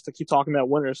draft? Just to keep talking about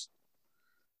winners.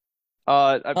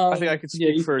 I think I could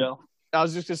speak for. Go. I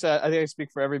was just gonna say I think I speak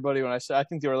for everybody when I say I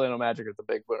think the Orlando Magic are the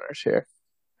big winners here.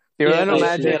 The Orlando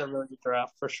Magic had a really good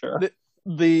draft for sure.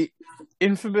 The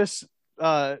infamous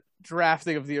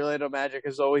drafting of the Orlando Magic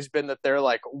has always been that they're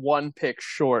like one pick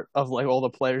short of like all the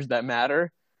players that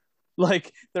matter.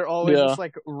 Like they're always just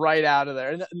like right out of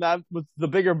there, and that was the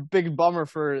big bummer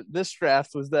for this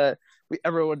draft was that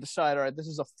everyone decided, all right, this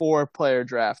is a 4-player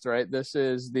draft, right? This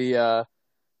is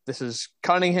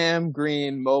Cunningham,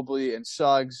 Green, Mobley, and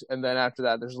Suggs, and then after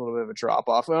that, there's a little bit of a drop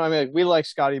off. I mean, like, we like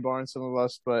Scotty Barnes, some of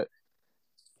us, but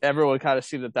everyone kind of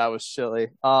see that was silly.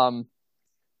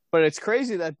 But it's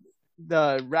crazy that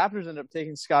the Raptors ended up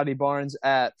taking Scotty Barnes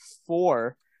at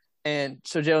 4. And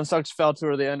so Jalen Suggs fell to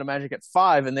the Orlando Magic at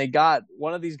 5, and they got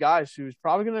one of these guys who's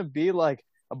probably going to be like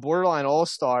a borderline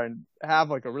all-star and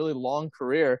have like a really long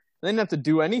career. They didn't have to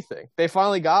do anything. They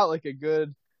finally got like a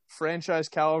good franchise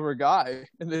caliber guy,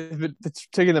 and it's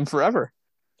taking them forever.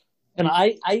 And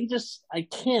I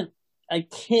can't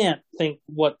think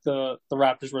what the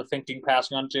Raptors were thinking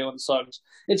passing on Jalen Suggs.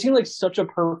 It seemed like such a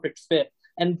perfect fit,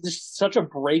 and just such a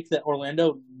break that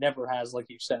Orlando never has, like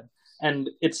you said.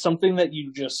 And it's something that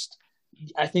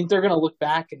I think they're going to look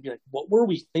back and be like, what were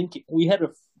we thinking? We had a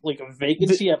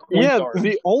vacancy at point guard.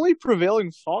 The only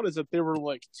prevailing thought is that they were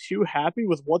like too happy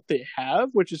with what they have,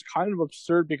 which is kind of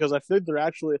absurd because I think they're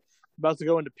actually about to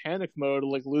go into panic mode,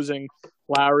 like losing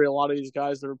Lowry. A lot of these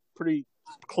guys, they're pretty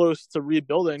close to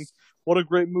rebuilding. What a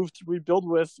great move to rebuild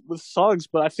with Suggs,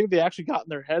 but I think they actually got in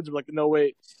their heads. They're like, no,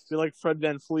 wait, we like Fred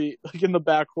VanVleet, like in the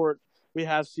backcourt. We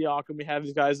have Siakam. We have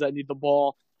these guys that need the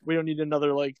ball. We don't need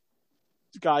another like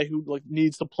guy who like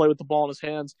needs to play with the ball in his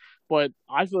hands. But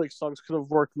I feel like Suggs could have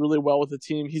worked really well with the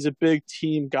team. He's a big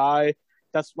team guy.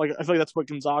 That's like I feel like that's what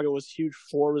Gonzaga was huge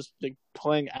for, was like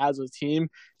playing as a team.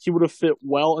 He would have fit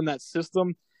well in that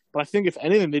system. But I think if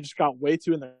anything, they just got way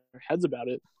too in their heads about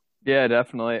it. Yeah,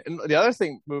 definitely. And the other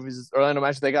thing, movies is Orlando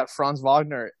Magic. They got Franz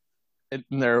Wagner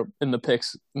in their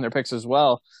picks as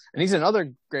well, and he's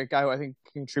another great guy who I think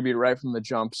can contribute right from the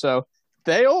jump. So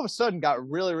they all of a sudden got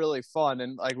really, really fun.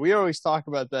 And like we always talk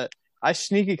about that, I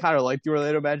sneaky kind of like the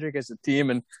Orlando Magic as a team,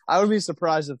 and I would be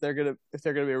surprised if they're gonna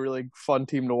be a really fun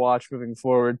team to watch moving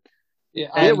forward. Yeah,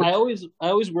 I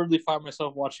always weirdly find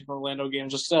myself watching Orlando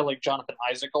games just because I like Jonathan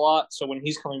Isaac a lot. So when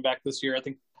he's coming back this year, I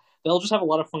think they'll just have a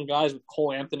lot of fun guys with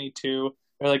Cole Anthony too.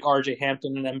 They're like RJ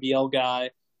Hampton, an NBL guy.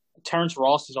 Terrence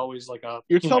Ross is always like a.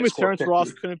 You're telling me Terrence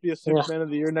Ross couldn't be a sixth man of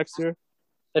the year next year?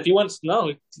 If he went,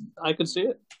 no, I could see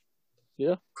it.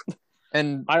 Yeah,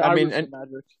 and I mean, and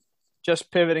Magic.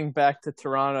 Just pivoting back to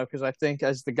Toronto, because I think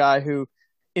as the guy who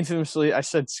infamously I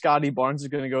said Scotty Barnes is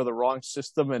going to go to the wrong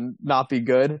system and not be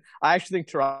good. I actually think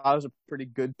Toronto is a pretty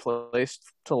good place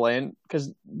to land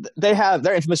because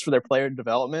they're infamous for their player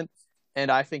development,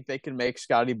 and I think they can make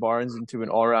Scotty Barnes into an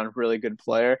all-around really good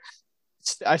player.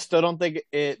 I still don't think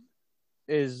it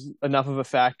is enough of a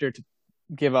factor to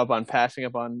give up on passing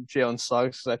up on Jalen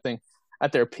Suggs, because I think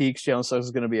at their peaks, Jalen Suggs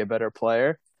is going to be a better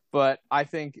player. But I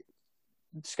think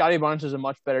Scotty Barnes has a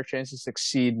much better chance to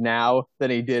succeed now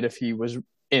than he did if he was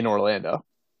in Orlando.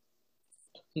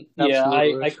 Yeah,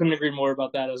 I couldn't agree more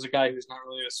about that as a guy who's not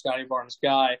really a Scotty Barnes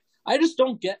guy. I just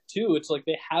don't get, too. It's like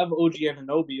they have OG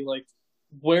Anunoby. Like,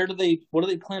 what do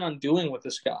they plan on doing with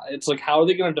this guy? It's like, how are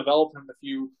they going to develop him if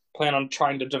you plan on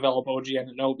trying to develop OG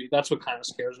Anunoby? That's what kind of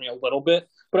scares me a little bit.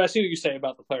 But I see what you say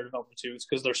about the player development, too. It's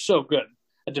because they're so good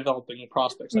at developing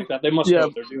prospects like that. They must know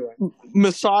what they're doing.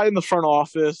 Masai in the front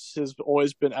office has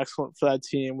always been excellent for that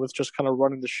team with just kind of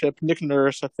running the ship. Nick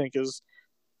Nurse, I think, is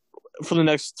for the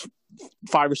next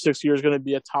 5 or 6 years going to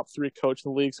be a top 3 coach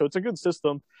in the league. So it's a good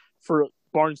system for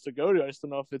Barnes to go to. I just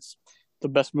don't know if it's the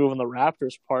best move on the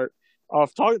Raptors' part.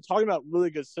 Talking about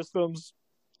really good systems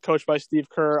coached by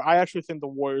Steve Kerr, I actually think the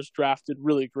Warriors drafted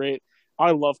really great.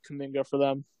 I love Kuminga for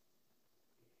them.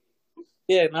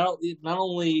 Yeah, not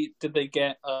only did they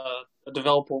get a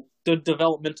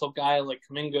developmental guy like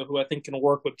Kuminga, who I think can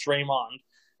work with Draymond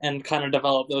and kind of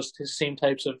develop those same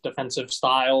types of defensive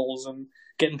styles and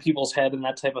get in people's head and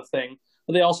that type of thing.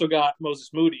 But they also got Moses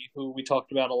Moody, who we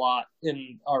talked about a lot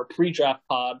in our pre-draft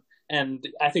pod, and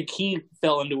I think he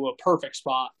fell into a perfect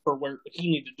spot for where he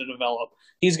needed to develop.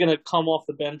 He's going to come off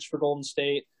the bench for Golden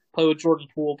State, play with Jordan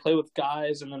Poole, play with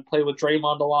guys, and then play with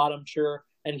Draymond a lot, I'm sure.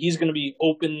 And he's going to be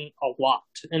open a lot,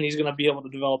 and he's going to be able to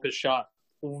develop his shot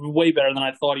way better than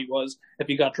I thought he was if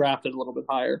he got drafted a little bit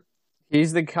higher.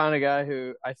 He's the kind of guy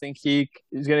who I think he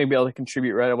is going to be able to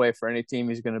contribute right away for any team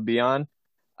he's going to be on.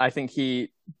 I think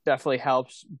he definitely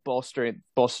helps bolster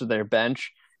their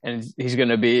bench. and he's going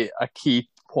to be a key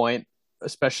point,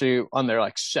 especially on their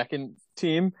like second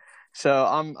team. So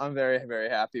I'm very, very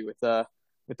happy with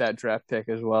that draft pick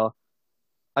as well.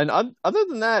 And other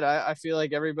than that, I feel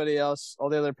like everybody else, all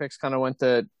the other picks kind of went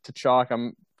to chalk.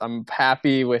 I'm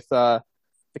happy with the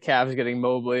Cavs getting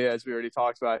Mobley, as we already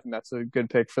talked about. I think that's a good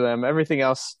pick for them. Everything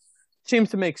else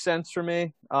seems to make sense for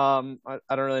me. I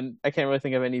can't really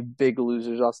think of any big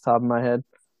losers off the top of my head.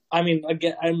 I mean,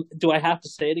 again, do I have to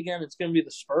say it again? It's going to be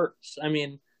the Spurs. I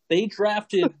mean, they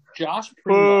drafted Josh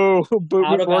Primo out of we're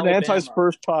an Alabama.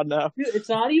 anti-Spurs pod now. Dude, it's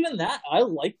not even that. I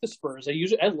like the Spurs.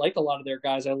 I like a lot of their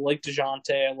guys. I like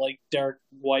DeJounte. I like Derek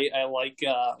White. I like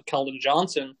Keldon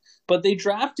Johnson. But they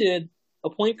drafted a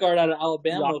point guard out of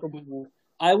Alabama.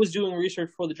 I was doing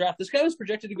research for the draft. This guy was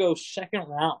projected to go second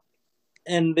round,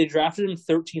 and they drafted him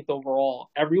 13th overall.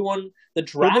 The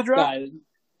draft guy,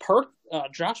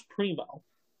 Josh Primo.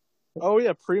 Oh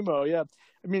yeah, Primo. Yeah,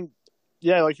 I mean,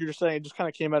 yeah, like you're just saying, it just kind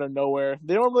of came out of nowhere.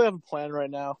 They don't really have a plan right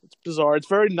now. It's bizarre. It's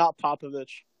very not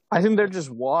Popovich. I think they're just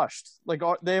washed. Like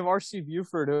they have R.C.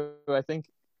 Buford, who I think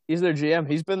he's their GM.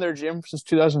 He's been their GM since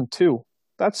 2002.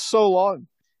 That's so long.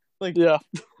 Like, yeah,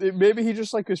 maybe he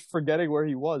just like is forgetting where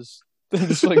he was.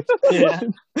 Just like, yeah.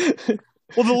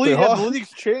 Well, the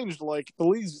league's changed. Like the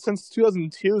league since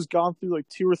 2002 has gone through like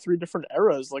 2 or 3 different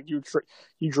eras. Like you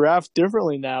draft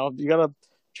differently now. You gotta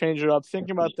change it up.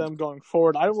 Thinking about them going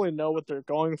forward, I don't really know what they're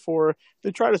going for.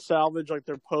 They try to salvage like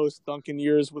their post Duncan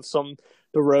years with some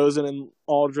DeRozan and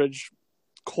Aldridge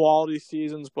quality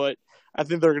seasons, but I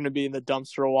think they're going to be in the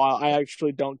dumpster a while. I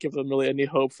actually don't give them really any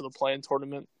hope for the play-in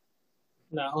tournament.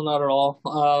 No, not at all.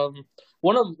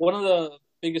 One of the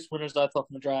biggest winners that I thought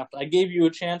from the draft, I gave you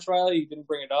a chance, Riley. You didn't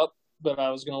bring it up, but I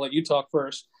was going to let you talk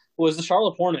first, was the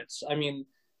Charlotte Hornets. I mean,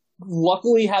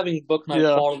 luckily having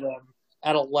Bouknight fall to them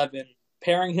at 11,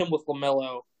 pairing him with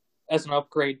LaMelo as an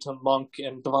upgrade to Monk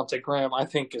and Devontae Graham, I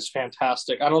think is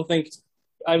fantastic.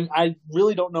 I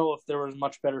really don't know if there was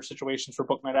much better situations for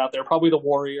Bouknight out there. Probably the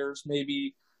Warriors,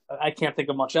 maybe. I can't think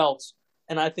of much else.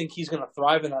 And I think he's going to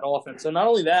thrive in that offense. And not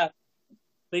only that,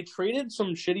 they traded some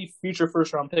shitty future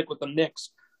first-round pick with the Knicks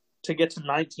to get to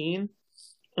 19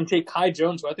 and take Kai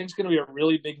Jones, who I think is going to be a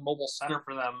really big mobile center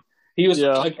for them. He was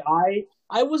a guy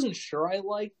I wasn't sure I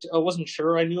liked. I wasn't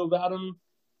sure I knew about him.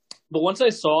 But once I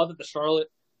saw that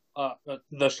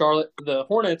the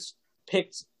Hornets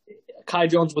picked Kai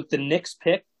Jones with the Knicks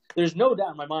pick, there's no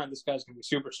doubt in my mind this guy's going to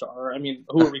be a superstar. I mean,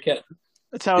 who are we kidding?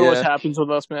 That's how it always happens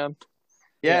with us, man.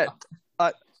 Yeah.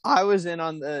 I was in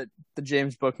on the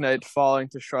James Bouknight falling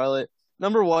to Charlotte.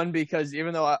 Number one, because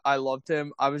even though I loved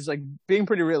him, I was like being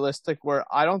pretty realistic where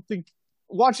I don't think,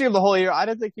 watching him the whole year, I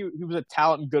didn't think he was a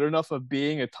talent good enough of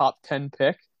being a top 10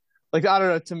 pick. Like, I don't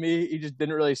know, to me, he just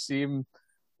didn't really seem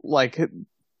like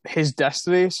his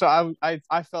destiny. So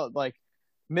I felt like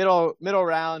middle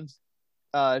round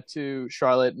to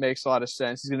Charlotte makes a lot of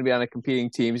sense. He's going to be on a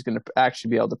competing team. He's going to actually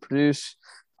be able to produce.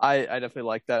 I definitely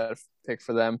like that pick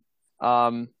for them.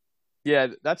 Yeah,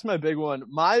 that's my big one.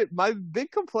 My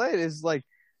big complaint is like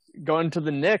going to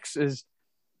the Knicks is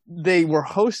they were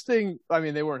hosting. I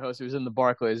mean, they weren't hosting. It was in the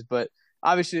Barclays, but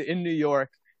obviously in New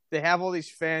York, they have all these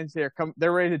fans there.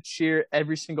 They're ready to cheer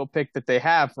every single pick that they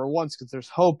have for once because there's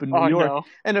hope in New York, no.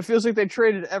 And it feels like they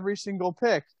traded every single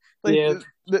pick. Like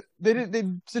they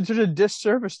did such a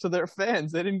disservice to their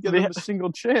fans. They didn't give them a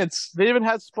single chance. They even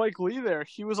had Spike Lee there.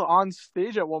 He was on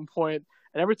stage at one point.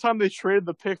 And every time they traded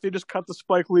the pick, they just cut the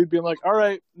Spike Lee, being like, all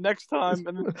right, next time,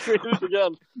 and then traded it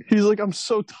again. He's like, I'm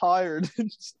so tired.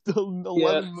 Still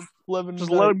 11 just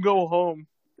let him go home.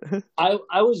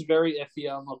 I was very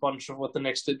iffy on a bunch of what the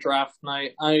Knicks did draft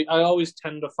night. I always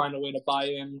tend to find a way to buy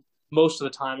in most of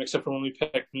the time, except for when we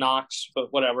pick Knox,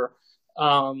 but whatever.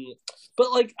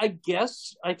 But, like, I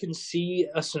guess I can see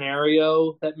a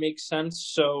scenario that makes sense.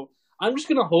 So I'm just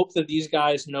going to hope that these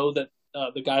guys know that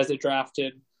the guys they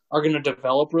drafted are going to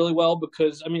develop really well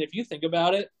because, I mean, if you think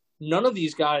about it, none of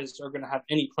these guys are going to have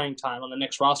any playing time on the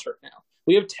Knicks roster right now.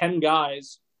 We have 10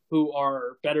 guys who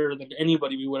are better than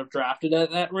anybody we would have drafted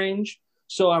at that range.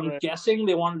 So I'm guessing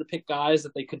they wanted to pick guys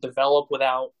that they could develop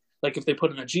without, like if they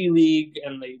put in a G League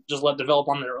and they just let develop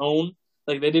on their own,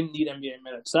 like they didn't need NBA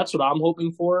minutes. That's what I'm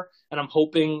hoping for. And I'm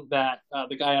hoping that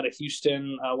the guy out of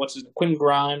Houston, Quinn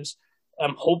Grimes,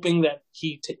 I'm hoping that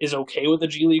he is okay with the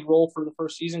G League role for the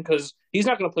first season because he's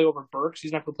not going to play over Burks.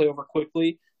 He's not going to play over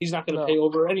Quickly. He's not going to play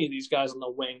over any of these guys on the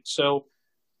wing. So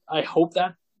I hope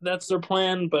that that's their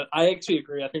plan, but I actually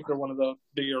agree. I think they're one of the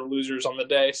bigger losers on the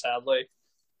day, sadly.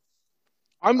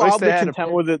 I'm At least oddly they had a content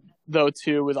pick. with it though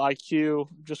too, with IQ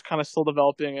just kind of still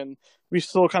developing, and we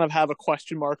still kind of have a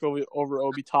question mark over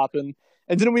Obi Toppin.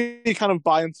 And didn't we kind of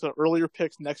buy into earlier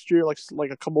picks next year,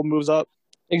 like a couple moves up?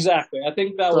 Exactly. I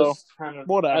think that So was kind of. I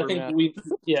whatever, think man.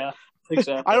 yeah,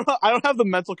 exactly. I don't have the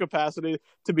mental capacity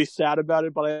to be sad about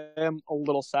it, but I am a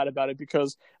little sad about it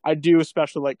because I do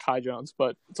especially like Kai Jones,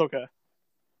 but it's okay.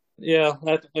 Yeah,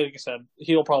 like I said,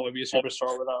 he'll probably be a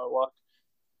superstar without a luck.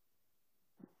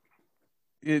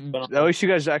 At least you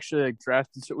guys actually like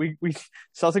drafted. So we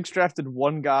Celtics drafted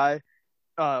one guy.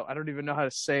 I don't even know how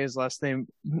to say his last name.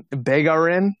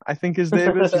 Begarin, I think his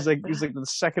name is. He's like the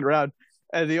second round,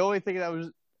 and the only thing that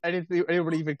was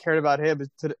anybody even cared about him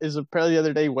is apparently the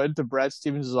other day he went to Brad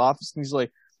Stevens' office and he's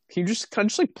like, "Can you just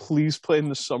like please play in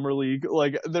the summer league?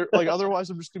 Like otherwise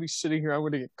I'm just gonna be sitting here. I'm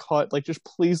gonna get cut. Like just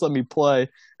please let me play."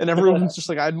 And everyone's just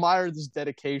like, "I admire this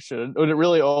dedication," and it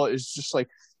really all is just like,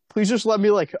 please just let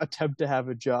me like attempt to have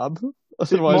a job.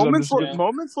 Otherwise,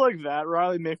 moments like that,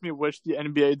 Riley, make me wish the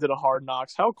NBA did a Hard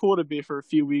Knocks. How cool would it be for a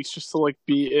few weeks just to like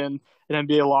be in an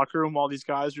NBA locker room while these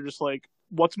guys are just like,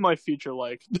 "What's my future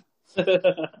like?"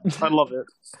 I love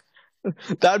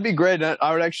it. That'd be great.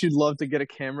 I would actually love to get a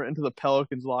camera into the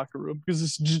Pelicans locker room because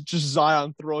it's just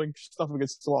Zion throwing stuff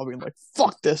against the wall, being like,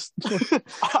 "Fuck this."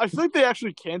 I feel like they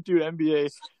actually can't do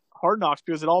NBA Hard Knocks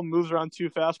because it all moves around too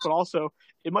fast, but also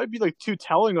it might be like too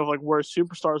telling of like where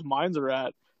superstars' minds are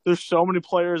at. There's so many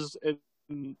players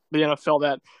in the NFL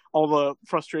that all the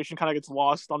frustration kind of gets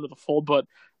lost under the fold, but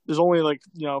there's only like,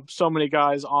 so many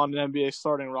guys on an NBA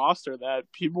starting roster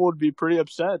that people would be pretty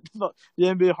upset. The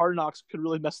NBA Hard Knocks could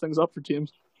really mess things up for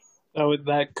teams. Oh,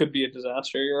 that could be a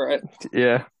disaster. You're right.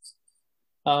 Yeah.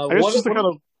 I guess just to kind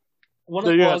of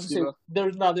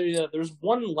there's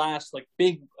one last like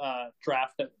big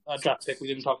draft pick we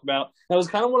didn't talk about. That was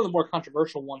kind of one of the more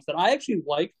controversial ones that I actually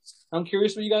liked. I'm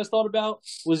curious what you guys thought about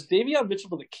was Davion Mitchell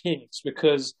to the Kings,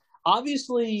 because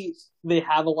obviously they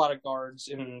have a lot of guards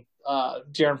in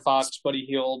De'Aaron Fox, Buddy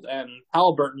Hield, and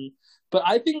Halliburton. But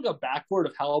I think a backcourt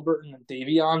of Halliburton and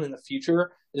Davion in the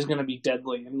future is going to be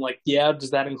deadly. And like, yeah,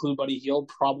 does that include Buddy Hield?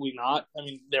 Probably not. I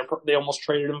mean, they almost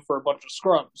traded him for a bunch of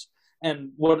scrubs.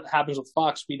 And what happens with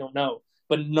Fox, we don't know.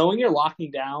 But knowing you're locking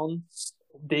down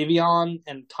Davion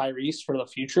and Tyrese for the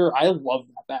future, I love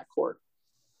that backcourt.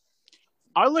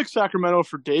 I like Sacramento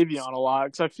for Davion a lot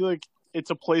because I feel like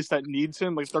it's a place that needs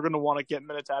him. Like they're going to want to get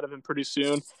minutes out of him pretty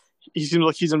soon. He seems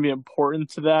like he's going to be important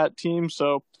to that team.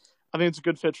 So I think it's a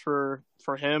good fit for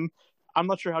him. I'm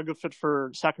not sure how good fit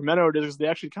for Sacramento it is because they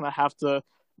actually kind of have to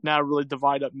now really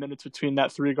divide up minutes between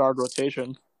that 3-guard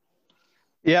rotation.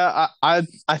 Yeah, I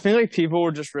think like people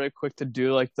were just really quick to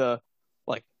do like the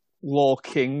like Lol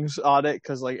Kings audit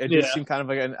because like it just seemed kind of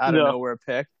like an out of nowhere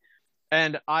pick,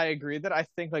 and I agree that I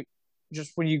think like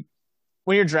just when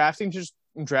you're drafting, just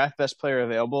draft best player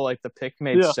available. Like the pick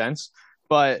made sense,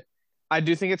 but I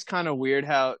do think it's kind of weird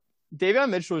how Davion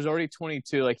Mitchell is already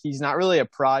 22. Like he's not really a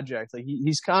project. Like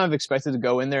he's kind of expected to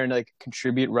go in there and like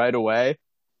contribute right away,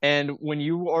 and when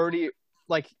you already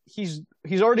like he's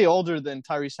already older than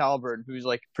Tyrese Halliburton, who's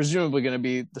like presumably going to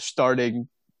be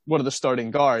one of the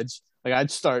starting guards. Like I'd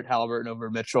start Halliburton over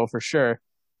Mitchell for sure.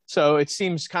 So it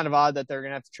seems kind of odd that they're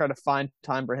going to have to try to find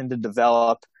time for him to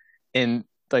develop in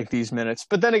like these minutes.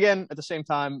 But then again, at the same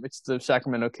time, it's the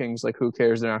Sacramento Kings. Like who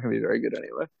cares? They're not going to be very good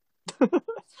anyway.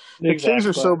 The Kings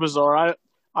are so bizarre.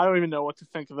 I don't even know what to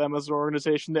think of them as an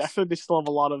organization. I feel like they still have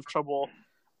a lot of trouble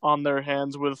on their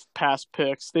hands with past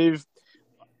picks.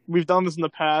 We've done this in the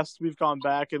past. We've gone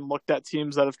back and looked at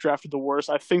teams that have drafted the worst.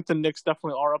 I think the Knicks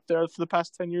definitely are up there for the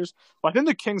past 10 years, but I think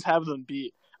the Kings have them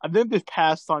beat. I think they've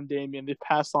passed on Damian. They've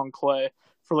passed on Clay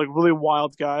for like really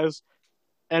wild guys.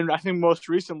 And I think most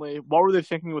recently, what were they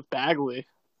thinking with Bagley?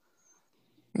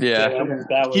 Yeah.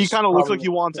 He kind of looks like he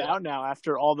wants out now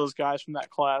after all those guys from that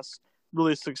class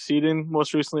really succeeding,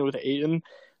 most recently with Ayton.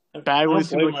 Bagley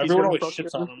seems like everyone always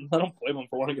shits on him. I don't blame him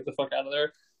for wanting to get the fuck out of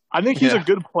there. I think he's a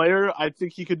good player. I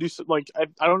think he could do like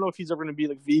I don't know if he's ever going to be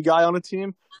like the guy on a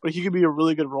team, but he could be a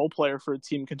really good role player for a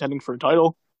team contending for a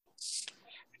title.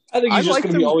 I think he's just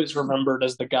going to be always remembered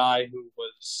as the guy who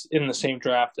was in the same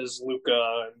draft as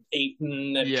Luka and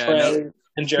Ayton and Trey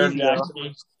and Jaren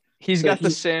Jackson. He's got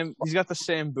the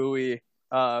same Bowie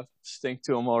stink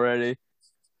to him already.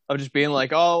 Of just being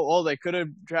like, they could have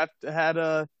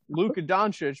had Luka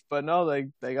Doncic, but no,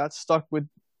 they got stuck with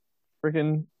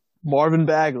freaking Marvin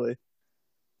Bagley.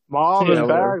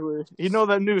 Bagley. You know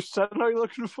that new center you're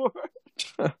looking for?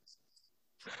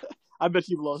 I bet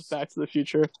he loves Back to the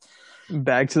Future.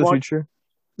 Back to the Future?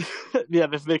 Yeah,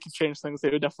 if they could change things, they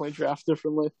would definitely draft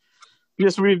differently.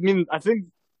 Yes, I think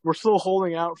we're still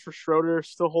holding out for Schroeder,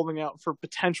 still holding out for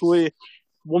potentially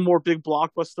one more big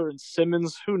blockbuster in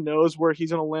Simmons. Who knows where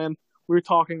he's going to land? We were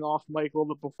talking off mic a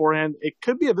little bit beforehand. It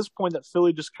could be at this point that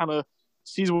Philly just kind of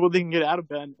sees what they can get out of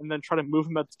Ben and then try to move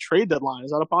him at the trade deadline.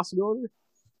 Is that a possibility?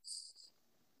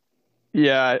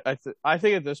 Yeah, I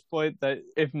think at this point that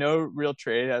if no real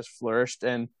trade has flourished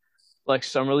and like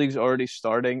summer league's already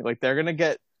starting, like they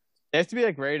have to be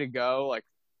like ready to go. Like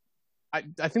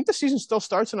I think the season still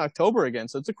starts in October again,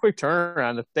 so it's a quick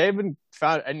turnaround. If they haven't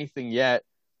found anything yet,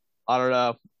 I don't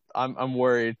know. I'm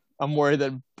worried. I'm worried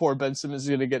that poor Ben Simmons is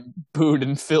going to get booed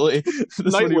in Philly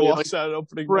when he walks out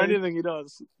opening for night. anything he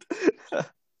does.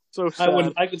 So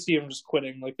sad. I could see him just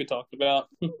quitting, like we talked about.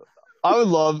 I would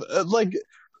love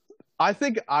I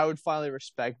think I would finally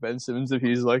respect Ben Simmons if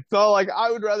he's like, no, like I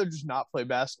would rather just not play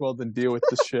basketball than deal with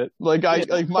this shit. Like you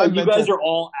guys are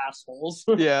all assholes.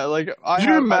 Yeah, like Could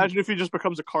you imagine if he just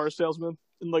becomes a car salesman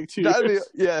in like 2 years?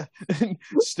 Yeah,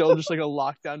 still just like a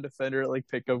lockdown defender at like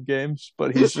pickup games,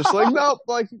 but he's just like,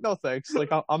 no thanks.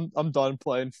 Like I'm done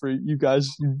playing for you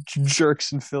guys, you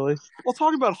jerks in Philly. Well,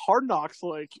 talking about Hard Knocks,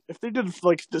 like if they did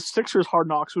like the Sixers Hard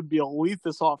Knocks would be elite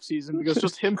this offseason because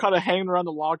just him kind of hanging around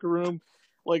the locker room.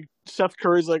 Like Seth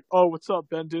Curry's like, oh, what's up,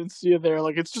 Ben? Didn't see you there.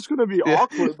 Like it's just gonna be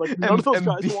awkward. Like none of those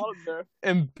guys want him there.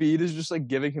 Embiid is just like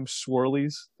giving him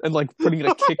swirlies and like putting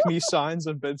like kick me signs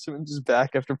on Ben Simmons'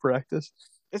 back after practice.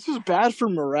 It's just bad for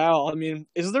morale. I mean,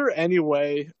 is there any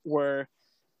way where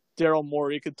Daryl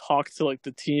Morey could talk to like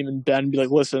the team and Ben and be like,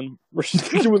 listen, we're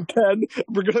sticking with Ben.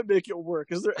 We're gonna make it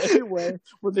work. Is there any way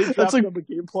where they draft up a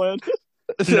game plan?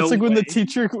 That's like when the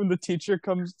teacher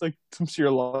comes to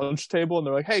your lunch table and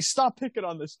they're like, "Hey, stop picking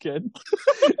on this kid."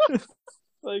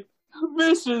 Like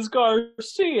Mrs.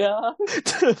 Garcia.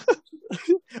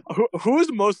 Who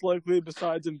is most likely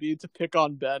besides Embiid to pick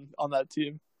on Ben on that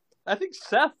team? I think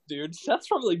Seth, dude. Seth's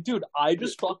probably like, dude, I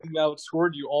just fucking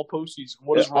outscored you all postseason.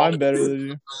 What is wrong? I'm better than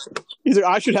you. He's like,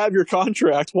 I should have your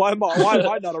contract. Why am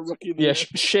I not a rookie? Yeah,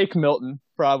 Shake Milton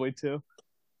probably too.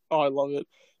 Oh, I love it.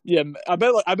 Yeah, I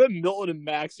bet Milton and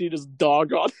Maxey just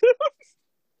dog on him.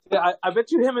 Yeah, I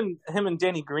bet you him and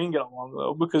Danny Green get along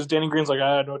though, because Danny Green's like,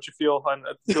 I know what you feel.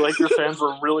 I feel like your fans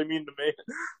were really mean to me.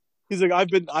 He's like,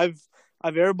 I've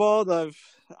airballed,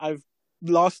 I've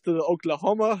lost to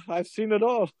Oklahoma, I've seen it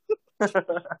all.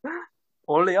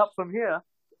 Only up from here.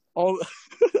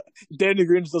 Danny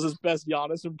Green does his best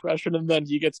Giannis impression, and then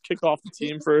he gets kicked off the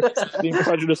team for being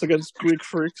prejudiced against Greek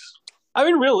freaks. I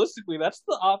mean, realistically, that's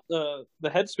the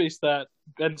headspace that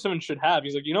Ben Simmons should have.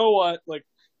 He's like, you know what? Like,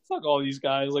 fuck all these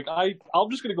guys. Like, I'm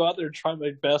just gonna go out there and try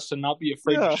my best and not be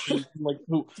afraid to shoot. Like,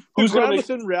 who's gonna make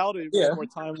within reality one more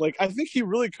time? Like, I think he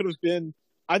really could have been.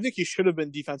 I think he should have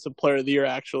been Defensive Player of the Year.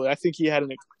 Actually, I think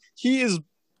he is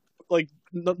like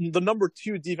the number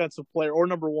 2 defensive player or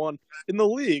number 1 in the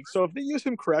league. So if they use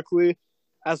him correctly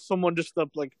as someone just to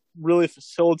like really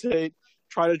facilitate,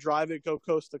 try to drive it, go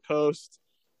coast to coast,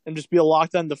 and just be a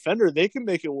lockdown defender, they can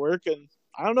make it work. And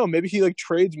I don't know, maybe he like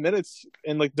trades minutes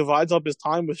and like divides up his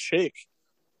time with Shake.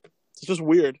 It's just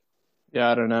weird.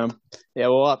 Yeah, I don't know. Yeah,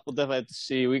 we'll definitely have to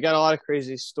see. We got a lot of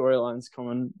crazy storylines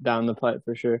coming down the pipe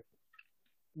for sure.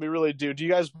 We really do. Do you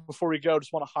guys, before we go,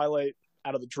 just want to highlight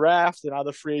out of the draft and out of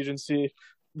the free agency,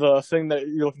 the thing that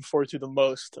you're looking forward to the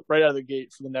most right out of the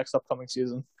gate for the next upcoming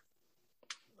season?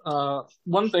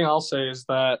 One thing I'll say is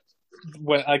that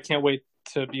I can't wait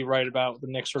to be right about the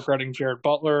Knicks regretting Jared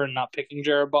Butler and not picking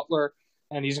Jared Butler,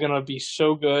 and he's going to be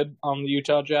so good on the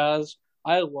Utah Jazz.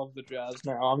 I love the Jazz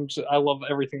now. I love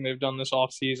everything they've done this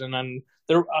offseason,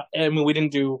 and we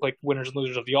didn't do like winners and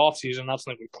losers of the offseason. That's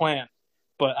something we planned,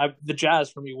 but the Jazz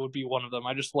for me would be one of them.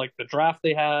 I just like the draft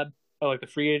they had. I like the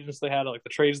free agents they had. I like the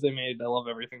trades they made. I love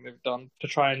everything they've done to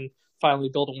try and finally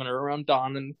build a winner around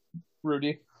Don and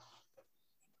Rudy.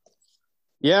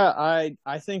 Yeah,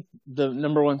 I think the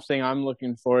number one thing I'm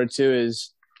looking forward to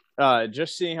is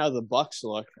just seeing how the Bucks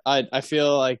look. I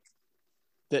feel like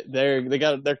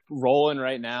they're rolling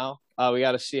right now. We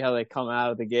got to see how they come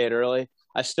out of the gate early.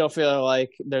 I still feel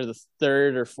like they're the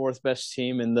 3rd or 4th best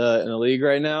team in the league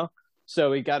right now.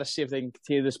 So we got to see if they can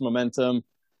continue this momentum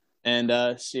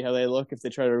and see how they look if they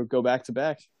try to go back to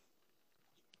back.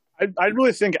 I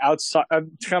really think outside,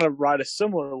 I'm kind of ride a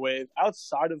similar wave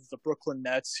outside of the Brooklyn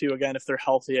Nets, who, again, if they're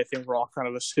healthy, I think we're all kind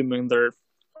of assuming they're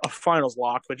a finals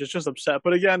lock, which is just upset.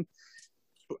 But again,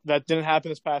 that didn't happen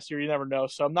this past year. You never know.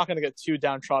 So I'm not going to get too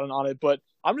downtrodden on it. But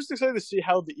I'm just excited to see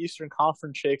how the Eastern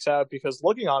Conference shakes out, because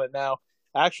looking on it now,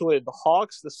 actually, the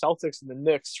Hawks, the Celtics, and the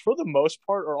Knicks, for the most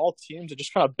part, are all teams that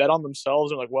just kind of bet on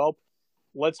themselves and like, well,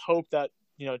 let's hope that,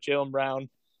 Jaylen Brown,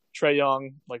 Trae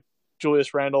Young, like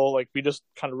Julius Randle, like we just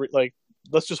kind of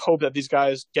let's just hope that these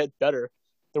guys get better.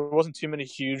 there wasn't too many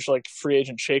huge like free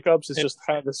agent shakeups. It's just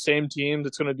kind of the same teams.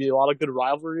 It's going to be a lot of good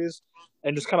rivalries,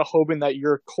 and just kind of hoping that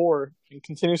your core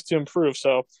continues to improve.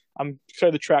 So I'm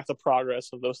excited to track the progress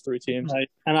of those three teams. Right.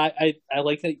 And I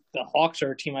like that the Hawks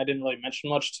are a team I didn't really mention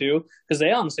much too, because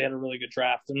they honestly had a really good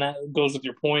draft, and that goes with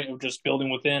your point of just building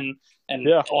within and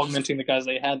augmenting the guys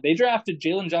they had. They drafted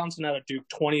Jalen Johnson out of Duke,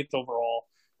 20th overall,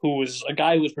 who was a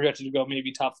guy who was projected to go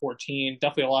maybe top 14,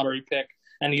 definitely a lottery pick.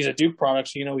 And he's a Duke product,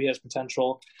 so you know he has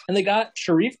potential. And they got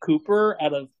Sharif Cooper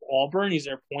out of Auburn. He's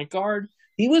their point guard.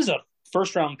 He was a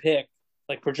first-round pick,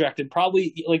 like projected.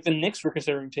 Probably, like the Knicks were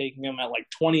considering taking him at like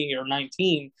 20 or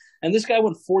 19. And this guy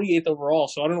went 48th overall,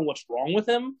 so I don't know what's wrong with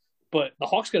him. But the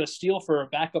Hawks got a steal for a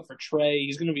backup for Trey.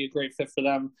 He's going to be a great fit for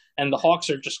them. And the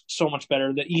Hawks are just so much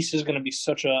better. The East is going to be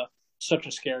such a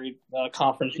scary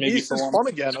conference. Maybe East is fun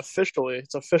again, officially.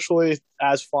 It's officially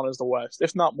as fun as the West,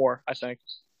 if not more, I think.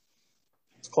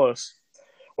 It's close.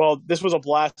 Well, this was a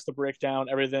blast to break down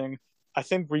everything. I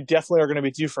think we definitely are going to be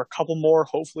due for a couple more,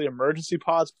 hopefully, emergency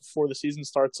pods before the season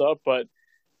starts up, but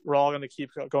we're all going to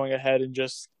keep going ahead and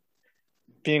just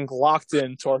being locked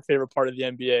into our favorite part of the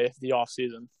NBA, the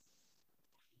offseason.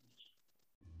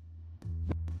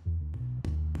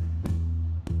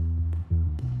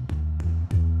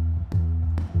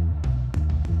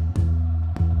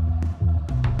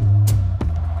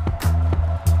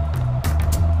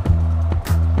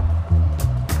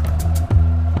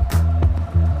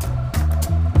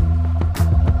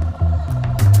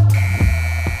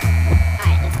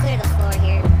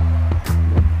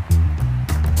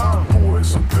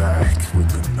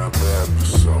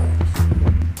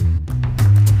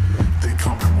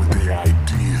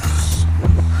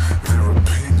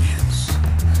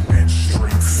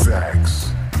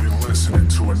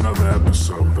 Another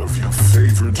episode of your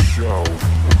favorite show.